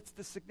 what's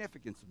the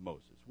significance of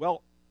Moses?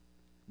 Well,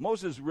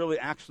 Moses really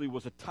actually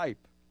was a type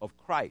of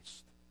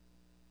Christ.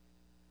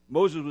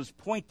 Moses was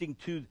pointing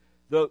to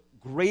the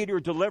greater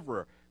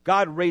deliverer.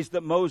 God raised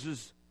up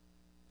Moses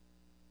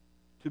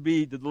to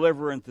be the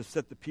deliverer and to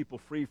set the people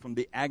free from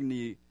the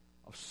agony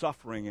of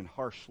suffering and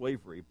harsh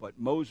slavery. But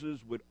Moses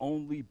would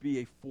only be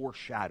a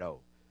foreshadow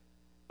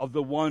of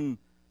the one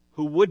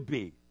who would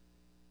be,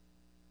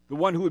 the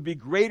one who would be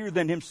greater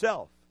than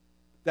himself,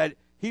 that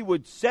he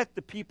would set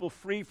the people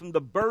free from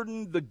the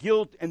burden, the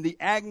guilt, and the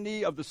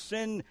agony of the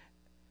sin,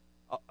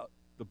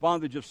 the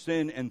bondage of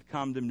sin and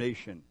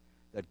condemnation,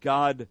 that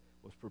God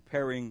was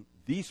preparing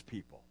these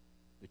people,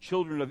 the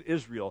children of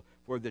Israel,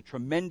 for the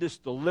tremendous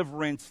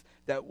deliverance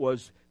that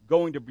was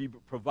going to be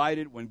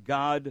provided when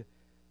God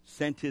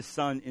sent his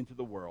Son into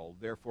the world.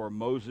 Therefore,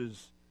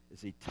 Moses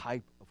is a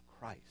type of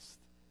Christ,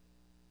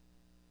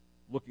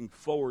 looking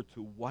forward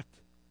to what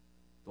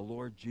the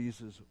Lord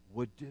Jesus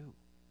would do.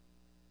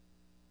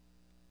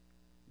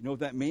 You know what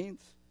that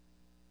means?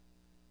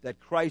 That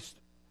Christ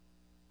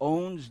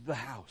owns the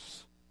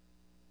house.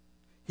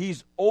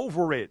 He's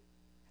over it,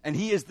 and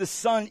he is the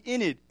Son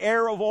in it,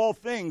 heir of all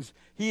things.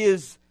 He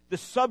is the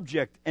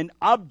subject and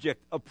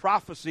object of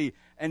prophecy,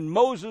 and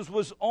Moses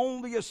was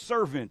only a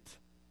servant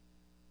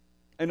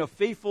and a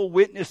faithful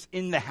witness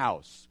in the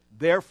house.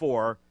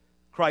 Therefore,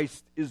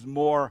 Christ is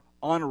more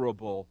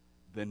honorable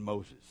than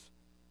Moses.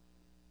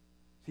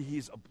 See,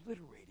 he's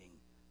obliterating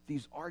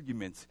these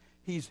arguments.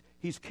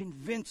 He's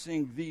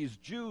convincing these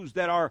Jews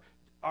that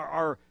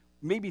are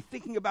maybe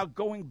thinking about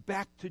going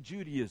back to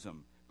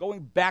Judaism,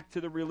 going back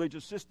to the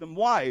religious system.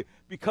 Why?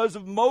 Because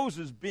of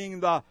Moses being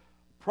the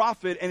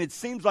prophet, and it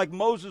seems like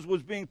Moses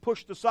was being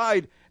pushed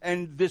aside,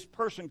 and this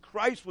person,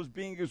 Christ, was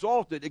being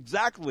exalted.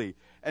 Exactly.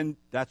 And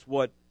that's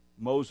what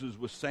Moses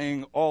was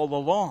saying all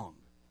along.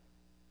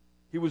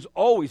 He was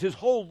always, his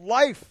whole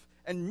life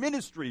and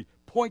ministry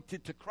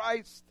pointed to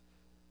Christ.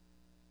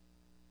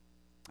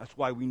 That's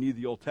why we need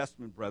the Old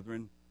Testament,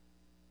 brethren.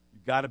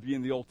 You've got to be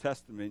in the Old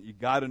Testament. You've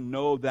got to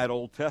know that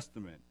Old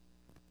Testament,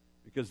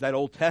 because that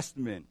Old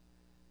Testament,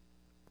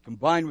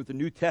 combined with the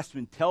New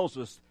Testament, tells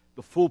us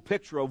the full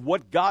picture of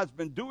what God's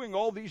been doing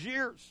all these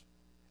years.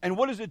 And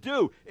what does it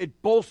do?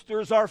 It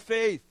bolsters our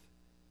faith.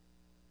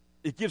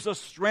 It gives us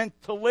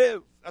strength to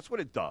live. That's what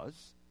it does.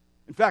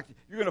 In fact,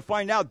 you're going to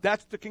find out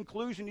that's the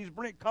conclusion he's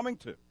coming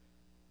to.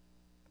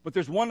 But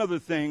there's one other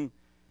thing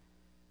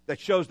that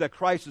shows that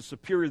Christ is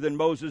superior than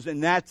Moses,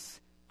 and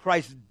that's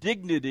Christ's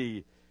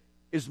dignity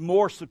is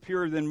more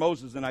superior than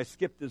Moses. And I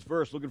skipped this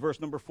verse. Look at verse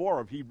number 4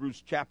 of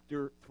Hebrews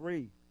chapter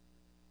 3.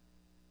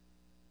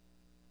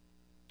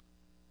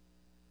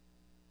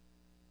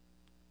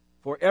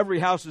 For every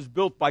house is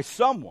built by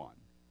someone,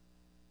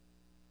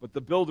 but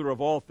the builder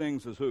of all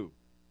things is who?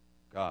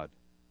 God.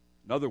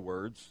 In other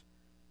words,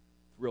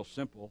 it's real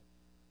simple,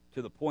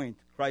 to the point,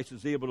 Christ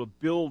is able to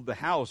build the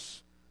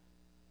house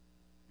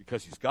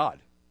because he's God.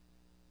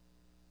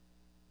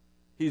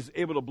 He's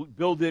able to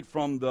build it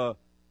from the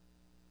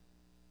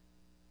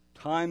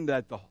time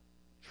that the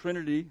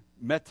Trinity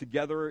met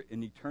together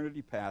in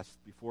eternity past,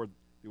 before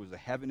there was a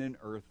heaven and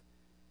earth,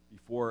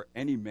 before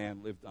any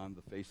man lived on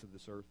the face of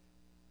this earth.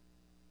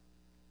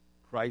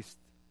 Christ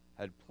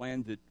had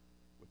planned it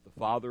with the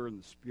Father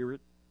and the Spirit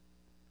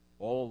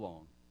all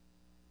along.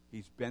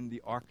 He's been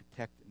the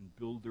architect and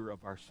builder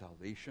of our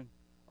salvation,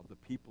 of the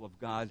people of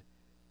God,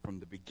 from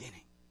the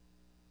beginning.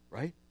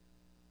 Right?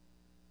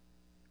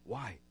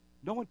 Why?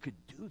 No one could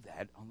do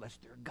that unless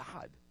they're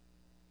God.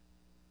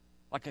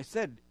 Like I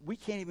said, we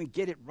can't even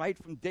get it right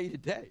from day to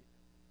day,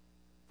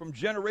 from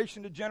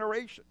generation to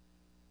generation.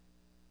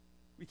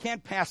 We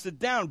can't pass it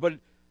down, but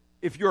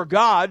if you're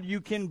God,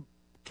 you can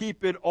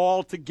keep it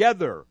all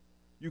together.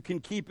 You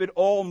can keep it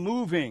all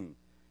moving.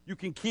 You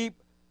can keep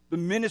the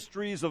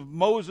ministries of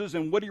Moses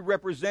and what he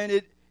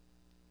represented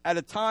at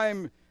a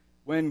time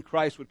when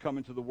Christ would come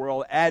into the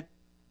world at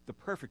the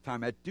perfect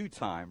time, at due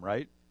time,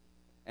 right?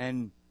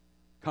 And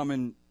come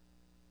and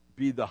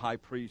be the high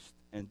priest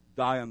and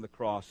die on the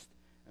cross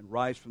and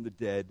rise from the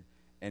dead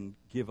and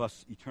give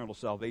us eternal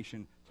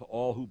salvation to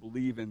all who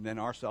believe, and then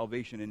our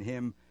salvation in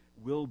him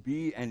will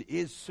be and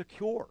is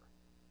secure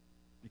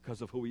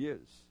because of who he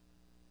is.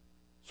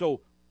 So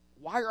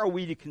why are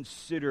we to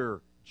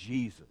consider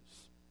Jesus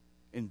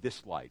in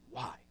this light?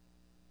 Why?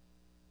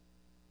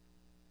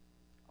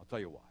 I'll tell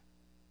you why.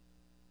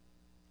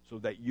 So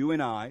that you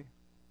and I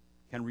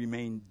can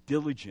remain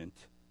diligent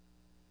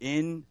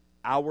in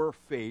our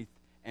faith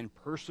and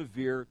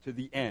persevere to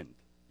the end.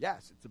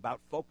 Yes, it's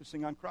about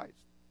focusing on Christ.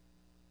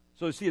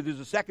 So see, there's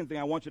a second thing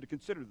I want you to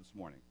consider this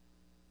morning.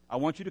 I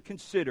want you to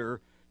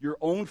consider your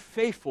own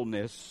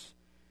faithfulness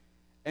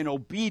and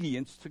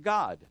obedience to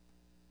God.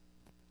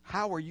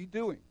 How are you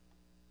doing?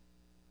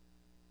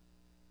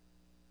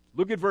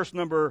 Look at verse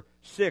number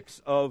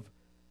 6 of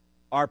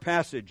our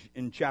passage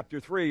in chapter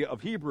 3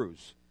 of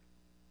Hebrews.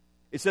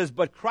 It says,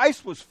 "But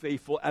Christ was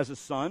faithful as a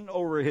son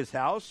over his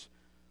house,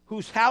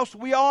 whose house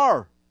we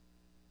are."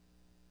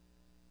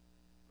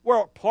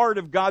 We're part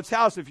of God's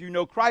house. If you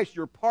know Christ,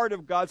 you're part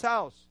of God's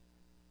house.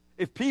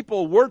 If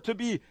people were to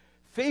be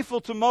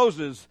faithful to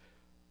Moses,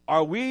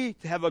 are we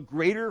to have a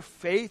greater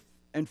faith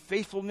and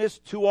faithfulness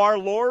to our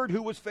Lord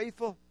who was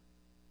faithful?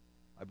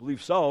 I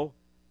believe so.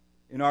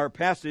 In our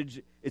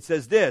passage, it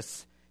says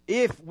this: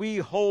 "If we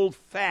hold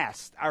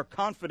fast our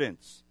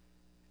confidence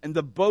and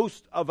the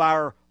boast of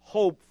our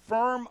hope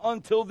firm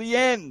until the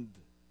end."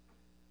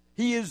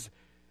 He is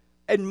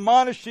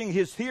admonishing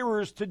his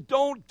hearers to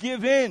don't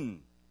give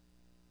in.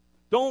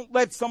 Don't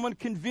let someone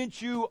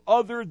convince you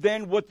other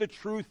than what the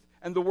truth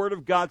and the Word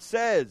of God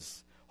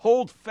says.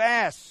 Hold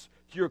fast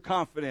to your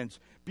confidence.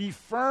 Be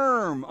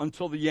firm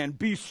until the end.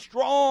 Be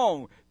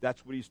strong.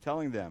 That's what he's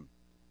telling them.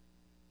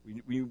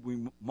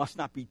 We must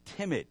not be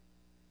timid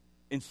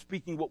in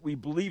speaking what we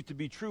believe to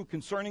be true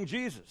concerning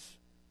Jesus.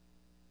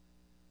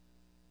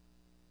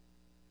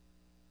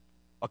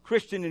 A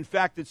Christian, in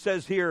fact, it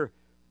says here,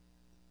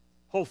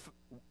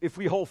 if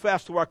we hold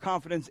fast to our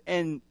confidence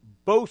and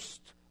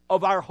boast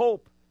of our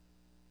hope.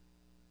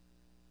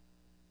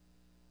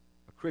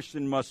 A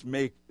Christian must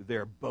make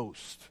their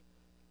boast.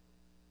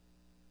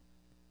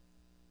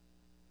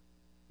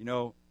 You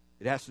know,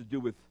 it has to do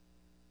with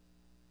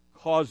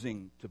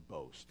causing to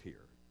boast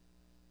here.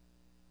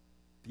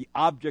 The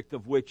object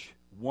of which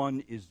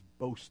one is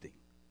boasting.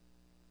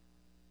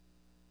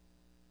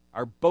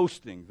 Our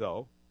boasting,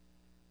 though,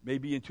 may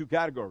be in two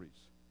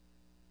categories.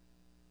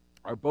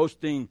 Our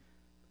boasting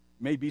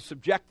may be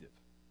subjective.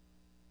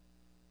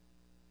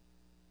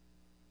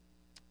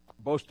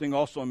 Boasting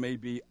also may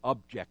be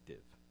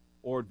objective,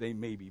 or they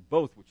may be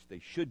both, which they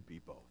should be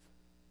both.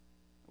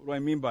 What do I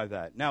mean by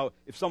that? Now,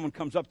 if someone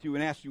comes up to you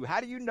and asks you,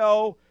 how do you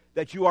know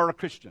that you are a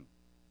Christian?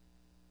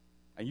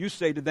 And you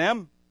say to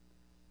them,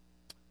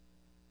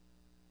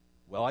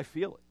 well, I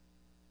feel it.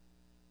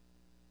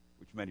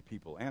 Which many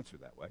people answer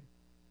that way.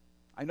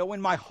 I know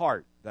in my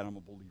heart that I'm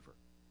a believer.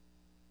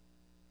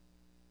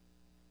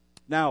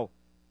 Now,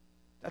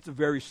 that's a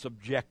very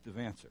subjective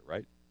answer,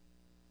 right?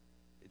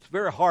 It's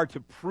very hard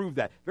to prove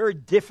that. Very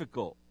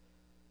difficult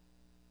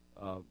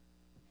to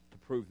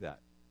prove that.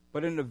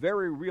 But in a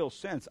very real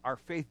sense, our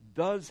faith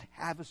does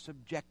have a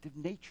subjective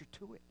nature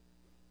to it.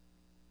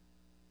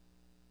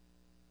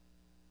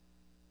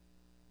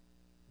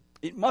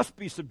 It must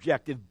be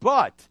subjective,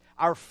 but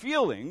our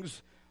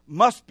feelings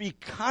must be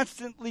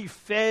constantly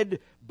fed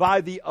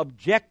by the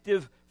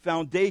objective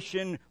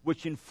foundation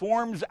which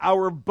informs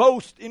our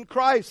boast in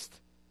Christ.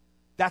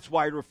 That's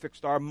why we're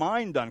fixed our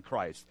mind on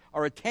Christ,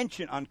 our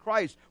attention on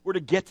Christ. We're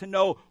to get to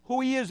know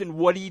who he is and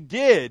what he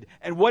did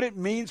and what it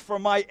means for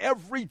my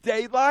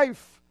everyday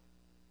life.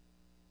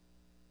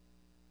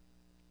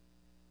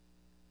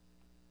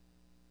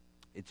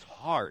 It's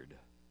hard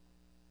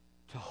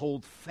to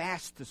hold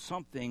fast to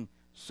something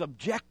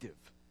subjective,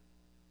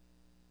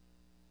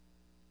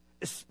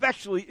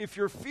 especially if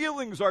your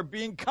feelings are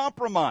being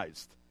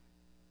compromised,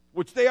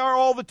 which they are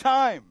all the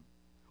time,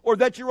 or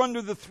that you're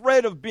under the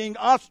threat of being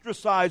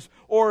ostracized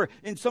or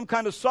in some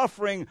kind of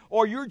suffering,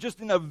 or you're just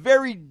in a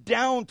very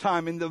down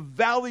time, in the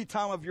valley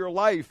time of your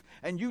life,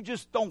 and you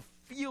just don't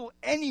feel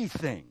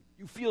anything.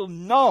 You feel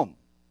numb.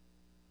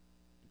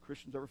 Do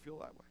Christians ever feel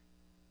that way?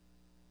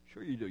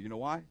 Sure you do. You know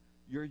why?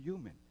 You're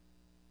human.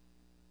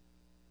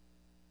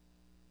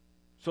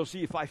 So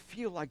see, if I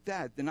feel like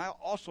that, then I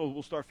also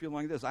will start feeling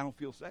like this. I don't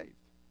feel saved.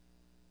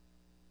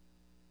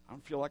 I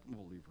don't feel like I'm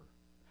a believer.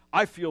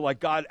 I feel like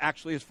God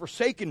actually has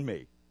forsaken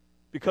me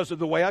because of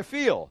the way I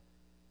feel.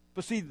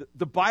 But see,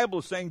 the Bible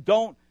is saying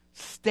don't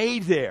stay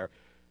there.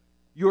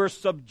 your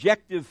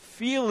subjective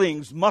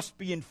feelings must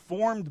be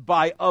informed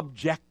by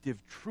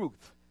objective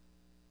truth.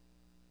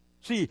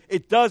 See,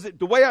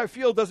 the way I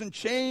feel doesn't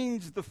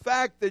change the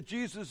fact that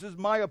Jesus is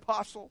my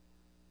apostle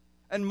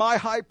and my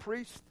high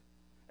priest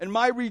and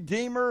my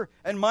Redeemer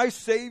and my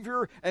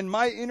Savior and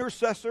my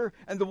intercessor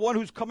and the one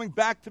who's coming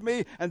back to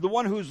me and the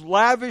one who's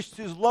lavished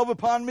his love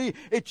upon me.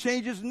 It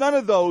changes none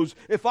of those.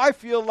 If I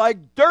feel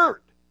like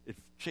dirt, it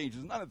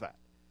changes none of that.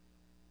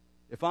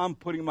 If I'm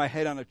putting my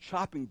head on a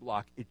chopping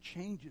block, it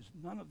changes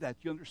none of that.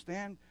 Do you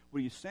understand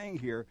what he's saying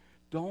here?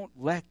 Don't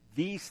let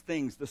these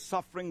things, the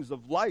sufferings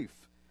of life,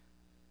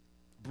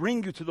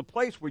 bring you to the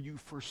place where you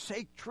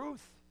forsake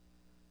truth.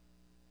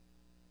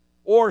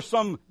 Or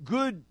some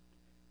good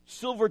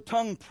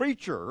silver-tongued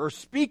preacher or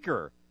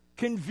speaker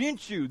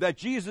convince you that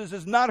Jesus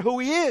is not who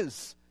he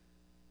is.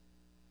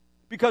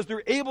 Because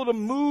they're able to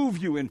move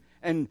you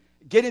and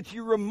get into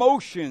your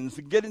emotions,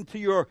 and get into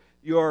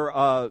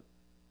your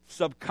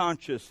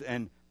subconscious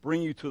and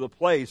bring you to the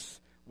place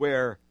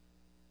where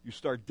you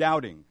start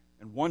doubting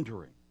and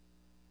wondering,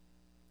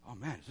 oh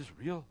man, is this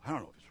real? I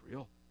don't know if it's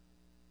real.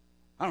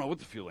 I don't know what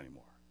to feel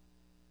anymore.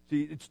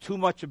 See, it's too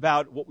much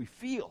about what we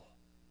feel.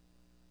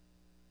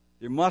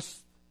 There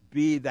must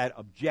be that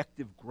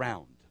objective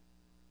ground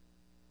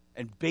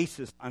and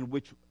basis on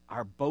which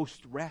our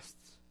boast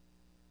rests.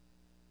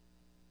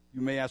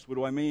 You may ask, what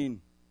do I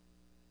mean?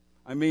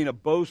 I mean a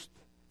boast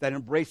that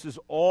embraces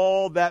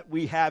all that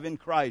we have in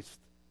Christ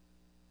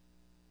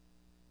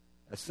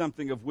as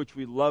something of which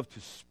we love to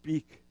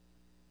speak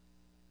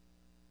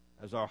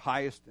as our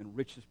highest and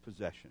richest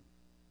possession.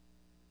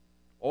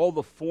 All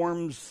the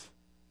forms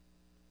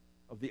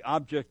of the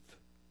object's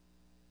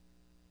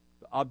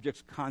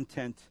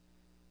content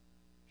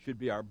should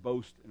be our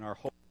boast and our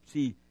hope.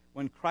 See,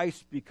 when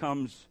Christ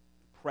becomes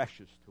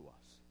precious to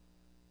us,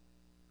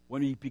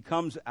 when he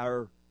becomes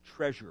our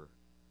treasure,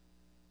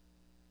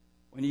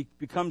 when he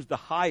becomes the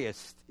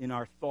highest in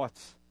our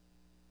thoughts,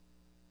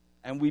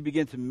 and we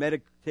begin to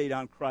meditate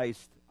on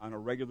Christ on a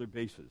regular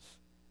basis,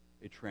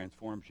 it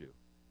transforms you.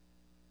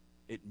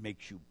 It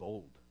makes you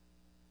bold.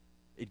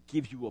 It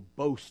gives you a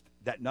boast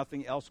that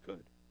nothing else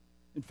could.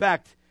 In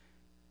fact,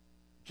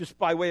 just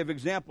by way of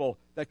example,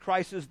 that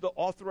Christ is the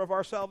author of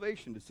our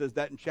salvation. It says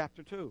that in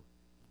chapter 2.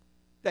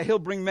 That he'll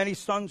bring many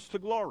sons to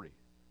glory.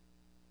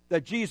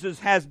 That Jesus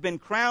has been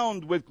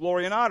crowned with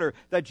glory and honor.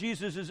 That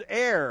Jesus is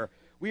heir.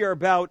 We are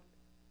about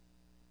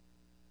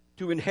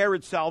to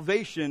inherit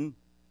salvation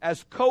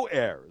as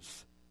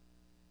co-heirs.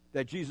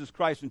 That Jesus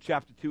Christ in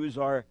chapter 2 is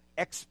our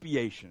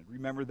expiation.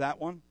 Remember that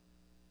one?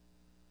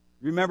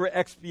 Remember,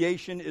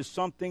 expiation is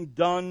something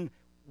done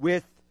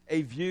with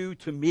a view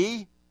to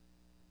me,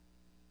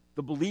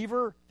 the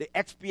believer, the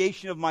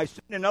expiation of my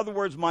sin. In other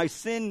words, my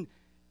sin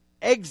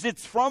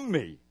exits from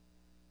me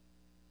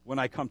when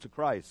I come to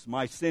Christ.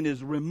 My sin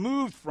is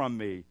removed from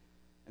me,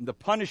 and the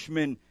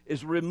punishment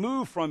is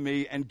removed from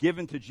me and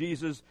given to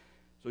Jesus.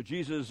 So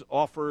Jesus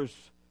offers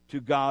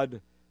to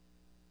God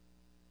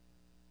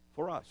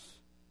for us.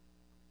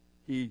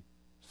 He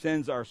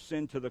sends our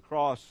sin to the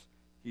cross.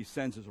 He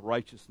sends his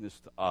righteousness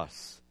to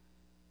us.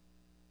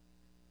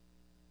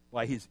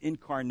 By his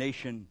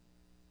incarnation,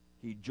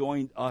 he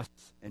joined us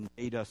and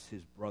made us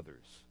his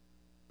brothers.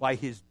 By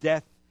his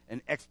death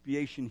and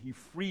expiation, he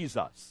frees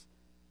us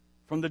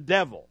from the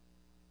devil,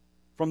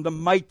 from the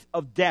might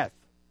of death,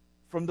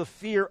 from the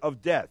fear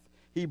of death.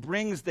 He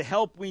brings the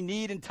help we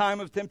need in time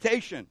of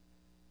temptation.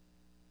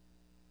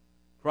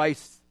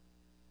 Christ,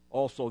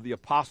 also the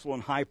apostle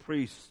and high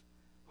priest,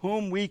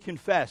 whom we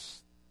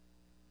confess,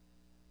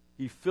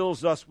 he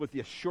fills us with the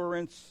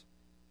assurance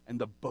and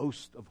the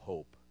boast of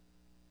hope.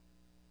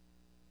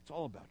 It's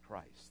all about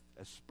Christ.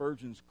 As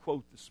Spurgeon's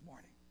quote this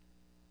morning,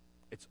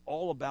 it's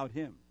all about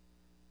him.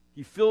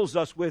 He fills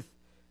us with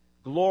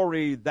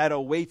glory that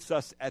awaits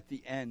us at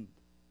the end.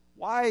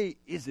 Why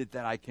is it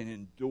that I can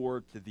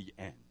endure to the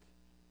end?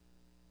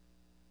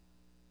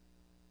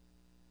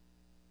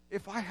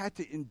 If I had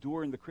to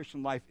endure in the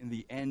Christian life in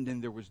the end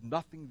and there was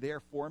nothing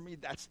there for me,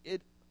 that's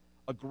it,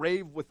 a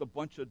grave with a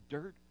bunch of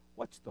dirt,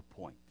 what's the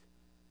point?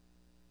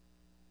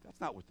 That's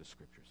not what the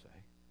scriptures say.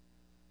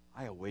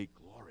 I await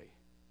glory.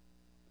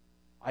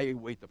 I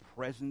await the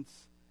presence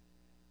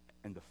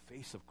and the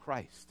face of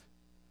Christ.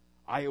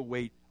 I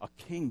await a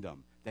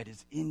kingdom that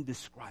is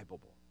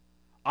indescribable.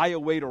 I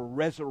await a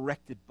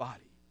resurrected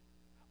body.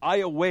 I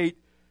await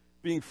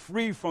being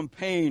free from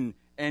pain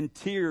and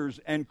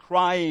tears and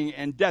crying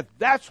and death.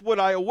 That's what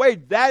I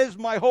await. That is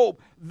my hope.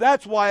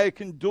 That's why I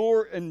can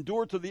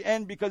endure to the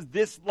end, because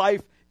this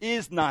life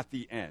is not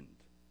the end.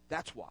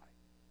 That's why.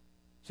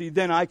 See,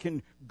 then I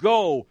can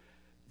go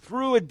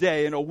through a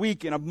day and a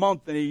week and a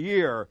month and a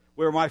year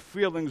where my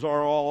feelings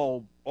are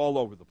all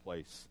over the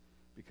place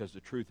because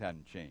the truth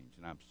hadn't changed,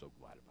 and I'm so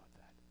glad about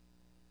that.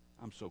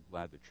 I'm so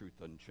glad the truth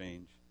doesn't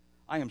change.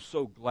 I am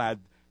so glad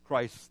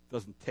Christ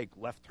doesn't take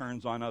left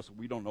turns on us.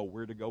 We don't know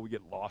where to go. We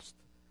get lost.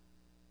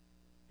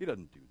 He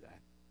doesn't do that.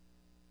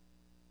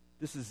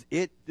 This is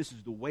it. This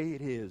is the way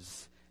it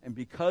is. And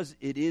because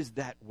it is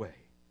that way,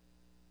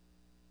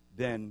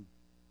 then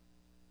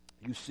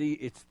You see,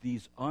 it's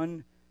these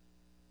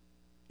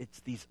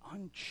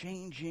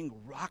unchanging,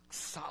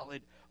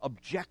 rock-solid,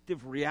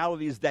 objective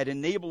realities that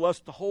enable us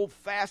to hold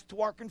fast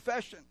to our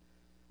confession,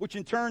 which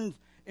in turn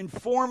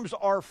informs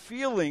our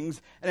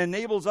feelings and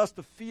enables us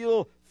to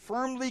feel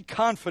firmly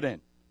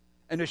confident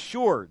and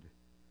assured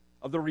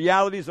of the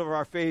realities of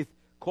our faith,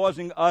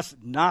 causing us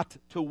not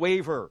to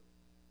waver,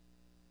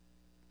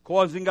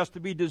 causing us to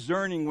be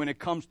discerning when it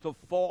comes to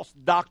false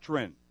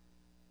doctrine,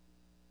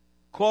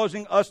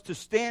 causing us to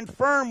stand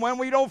firm when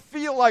we don't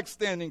feel like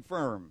standing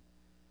firm.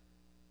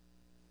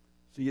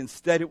 See,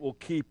 instead it will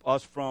keep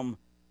us from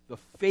the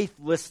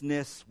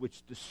faithlessness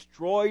which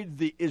destroyed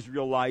the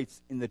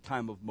Israelites in the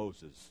time of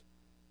Moses.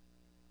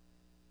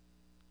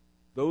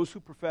 Those who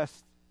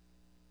profess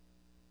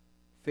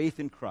faith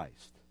in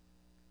Christ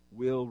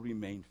will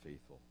remain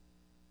faithful.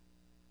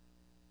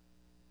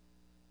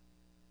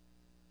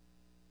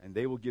 And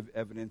they will give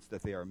evidence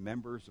that they are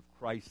members of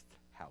Christ's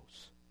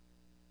house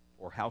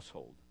or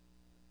household.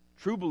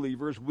 True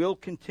believers will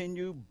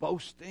continue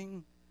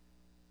boasting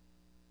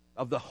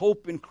of the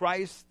hope in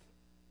Christ.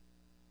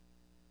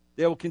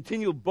 They will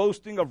continue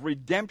boasting of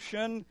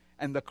redemption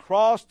and the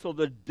cross till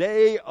the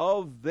day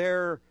of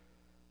the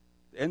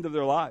end of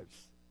their lives.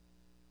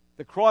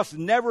 The cross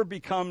never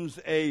becomes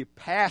a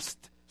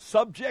past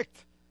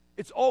subject.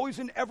 It's always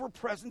an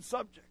ever-present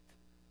subject.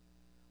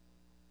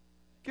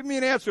 Give me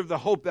an answer of the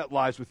hope that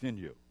lies within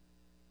you.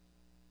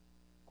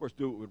 Of course,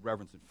 do it with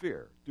reverence and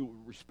fear. Do it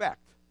with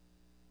respect.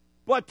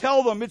 But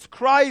tell them it's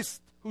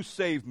Christ who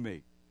saved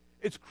me.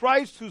 It's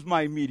Christ who's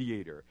my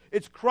mediator.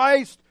 It's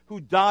Christ who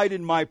died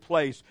in my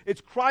place.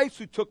 It's Christ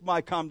who took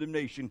my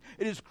condemnation.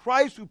 It is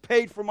Christ who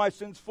paid for my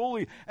sins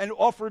fully and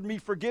offered me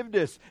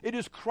forgiveness. It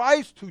is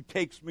Christ who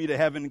takes me to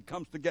heaven and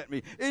comes to get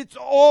me. It's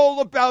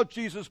all about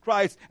Jesus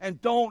Christ,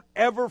 and don't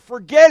ever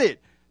forget it.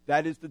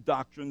 That is the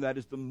doctrine that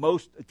is the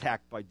most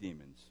attacked by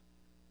demons.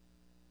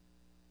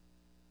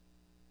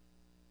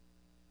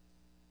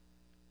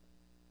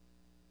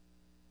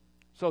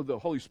 So the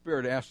Holy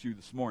Spirit asks you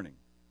this morning,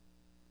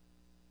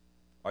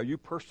 are you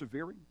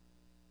persevering?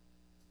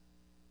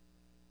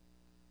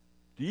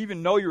 Do you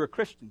even know you're a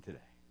Christian today?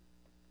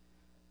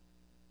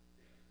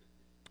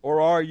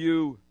 Or are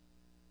the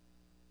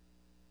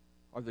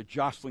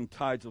jostling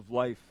tides of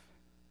life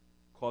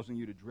causing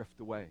you to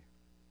drift away,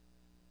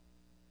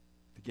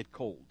 to get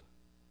cold,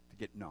 to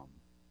get numb?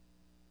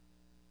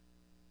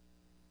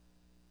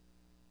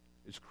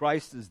 Is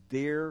Christ as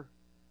dear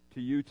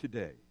to you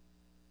today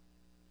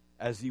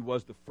as he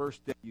was the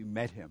first day you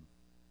met him?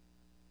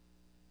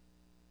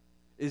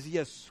 Is he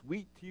as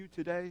sweet to you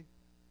today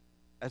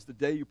as the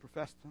day you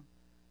professed him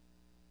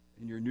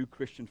in your new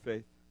Christian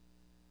faith?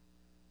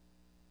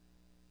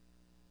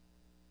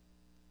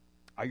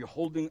 Are you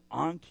holding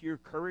on to your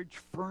courage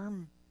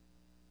firm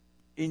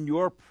in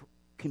your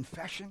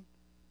confession?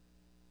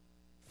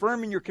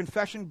 Firm in your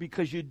confession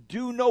because you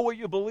do know what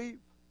you believe.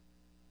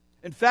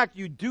 In fact,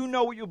 you do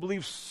know what you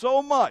believe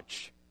so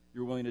much,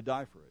 you're willing to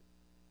die for it.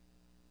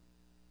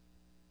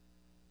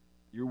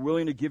 You're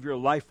willing to give your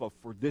life up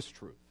for this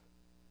truth.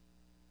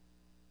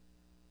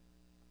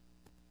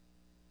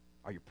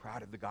 Are you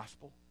proud of the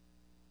gospel?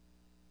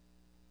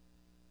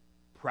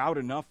 Proud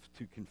enough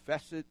to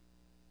confess it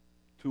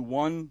to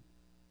one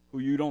who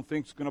you don't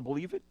think is going to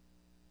believe it?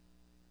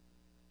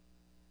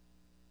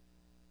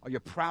 Are you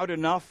proud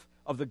enough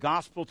of the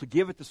gospel to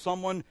give it to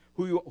someone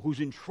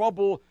who's in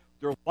trouble,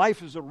 their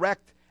life is a wreck,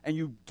 and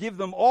you give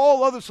them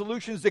all other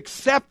solutions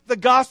except the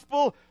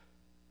gospel?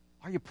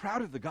 Are you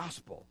proud of the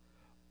gospel?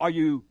 Are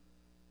you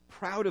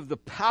proud of the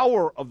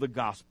power of the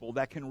gospel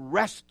that can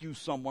rescue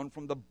someone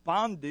from the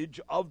bondage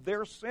of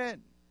their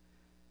sin?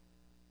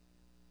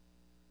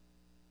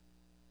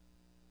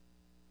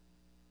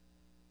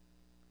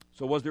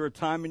 So was there a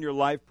time in your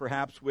life,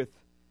 perhaps with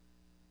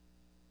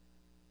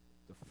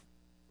the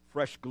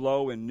fresh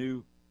glow and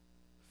new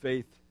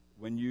faith,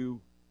 when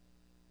you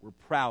were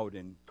proud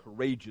and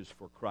courageous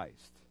for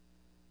Christ?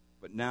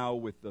 But now,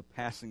 with the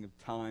passing of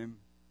time,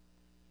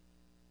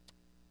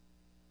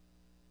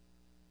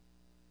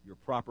 your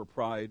proper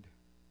pride,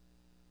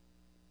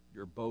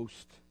 your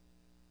boast,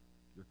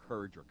 your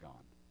courage are gone.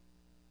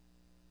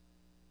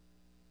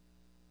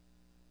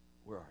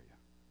 Where are you?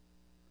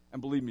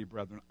 And believe me,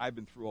 brethren, I've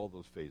been through all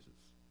those phases.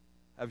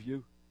 Have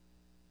you?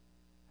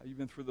 Have you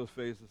been through those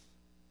phases?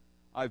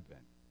 I've been.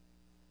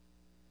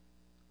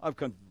 I've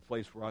come to the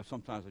place where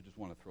sometimes I just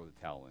want to throw the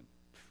towel in.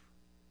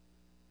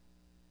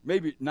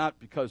 Maybe not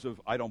because of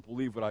I don't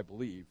believe what I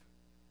believe.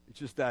 It's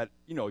just that,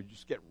 you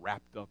just get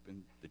wrapped up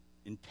in the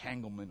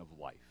entanglement of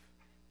life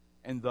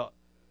and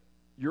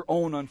your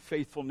own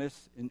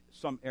unfaithfulness in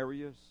some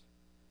areas,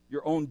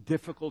 your own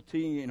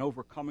difficulty in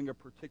overcoming a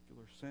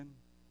particular sin,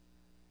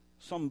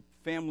 some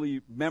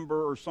family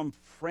member or some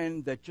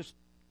friend that just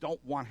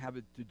don't want to have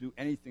it to do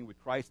anything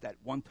with Christ. At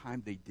one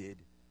time they did.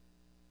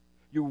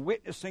 You're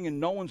witnessing and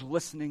no one's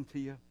listening to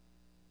you.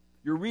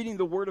 You're reading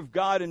the Word of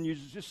God and it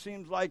just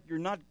seems like you're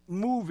not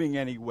moving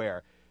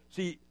anywhere.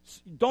 See,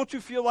 don't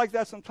you feel like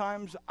that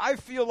sometimes? I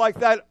feel like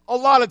that a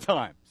lot of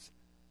times.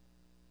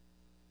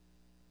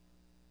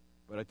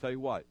 But I tell you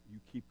what, you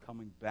keep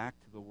coming back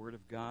to the Word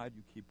of God,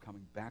 you keep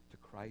coming back to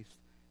Christ,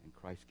 and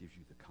Christ gives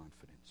you the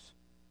confidence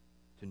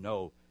to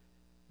know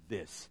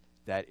this,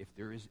 that if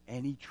there is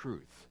any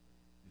truth,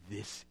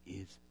 this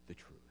is the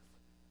truth.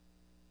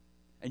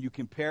 And you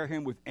compare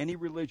him with any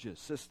religious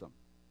system,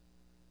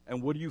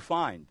 and what do you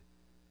find?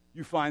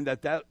 You find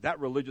that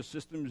religious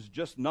system is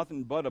just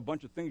nothing but a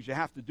bunch of things you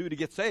have to do to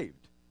get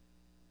saved.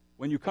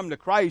 When you come to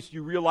Christ,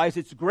 you realize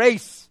it's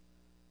grace.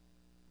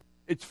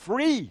 It's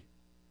free.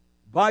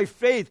 By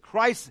faith,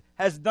 Christ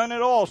has done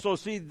it all. So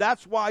see,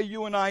 that's why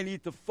you and I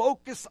need to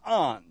focus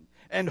on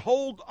and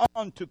hold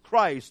on to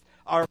Christ,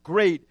 our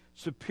great,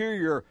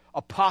 superior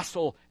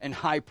apostle and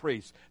high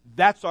priest.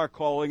 That's our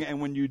calling,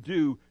 and when you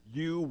do,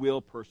 you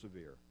will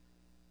persevere.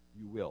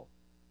 You will.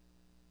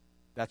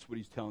 That's what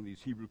he's telling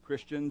these Hebrew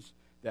Christians,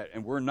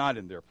 and we're not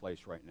in their place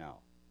right now.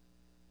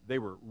 They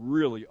were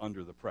really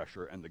under the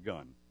pressure and the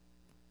gun.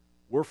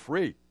 We're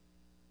free.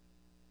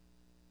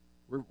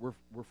 We're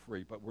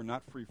free, but we're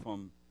not free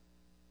from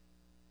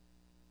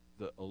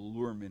the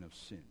allurement of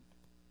sin.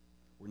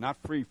 We're not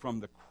free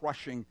from the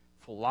crushing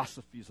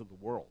philosophies of the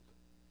world.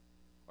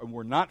 And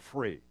we're not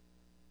free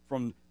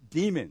from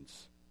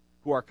demons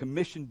who are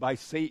commissioned by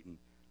Satan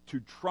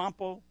to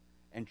trample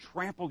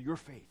your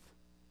faith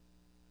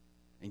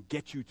and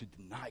get you to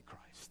deny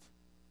Christ.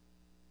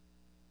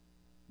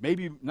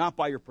 Maybe not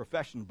by your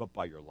profession, but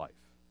by your life.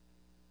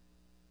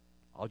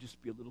 I'll just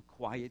be a little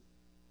quiet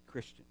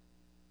Christian.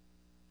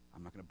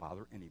 I'm not going to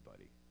bother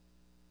anybody.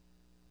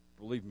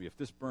 Believe me, if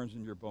this burns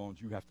in your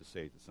bones, you have to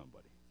say it to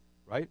somebody,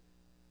 right?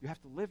 You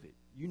have to live it.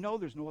 You know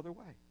there's no other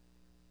way.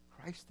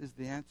 Christ is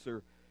the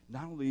answer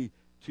not only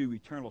to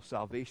eternal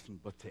salvation,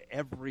 but to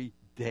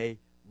everyday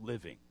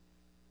living.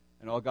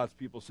 And all God's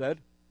people said,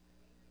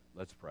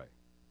 let's pray.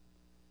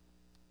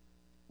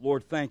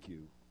 Lord, thank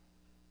you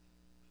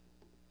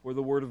for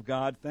the Word of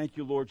God. Thank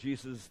you, Lord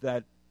Jesus,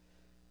 that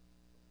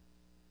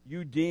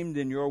you deemed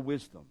in your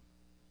wisdom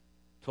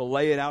to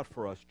lay it out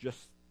for us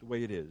just the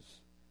way it is.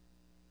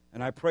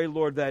 And I pray,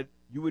 Lord, that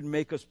you would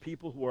make us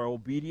people who are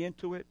obedient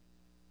to it,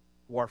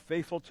 who are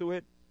faithful to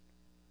it,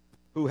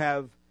 who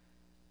have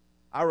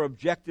our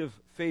objective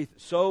faith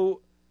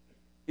so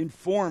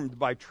informed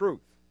by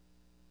truth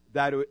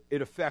that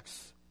it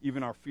affects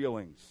even our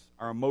feelings,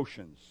 our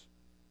emotions.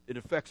 It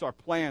affects our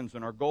plans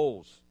and our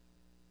goals.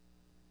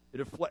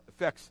 It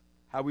affects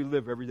how we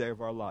live every day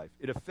of our life.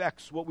 It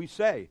affects what we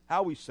say,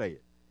 how we say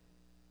it.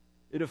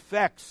 It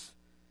affects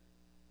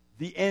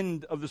the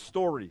end of the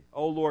story.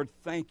 Oh, Lord,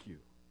 thank you.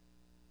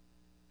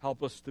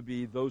 Help us to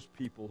be those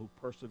people who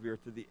persevere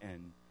to the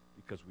end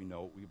because we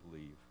know what we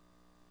believe.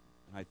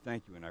 And I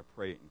thank you and I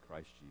pray it in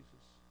Christ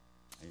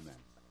Jesus.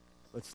 Amen.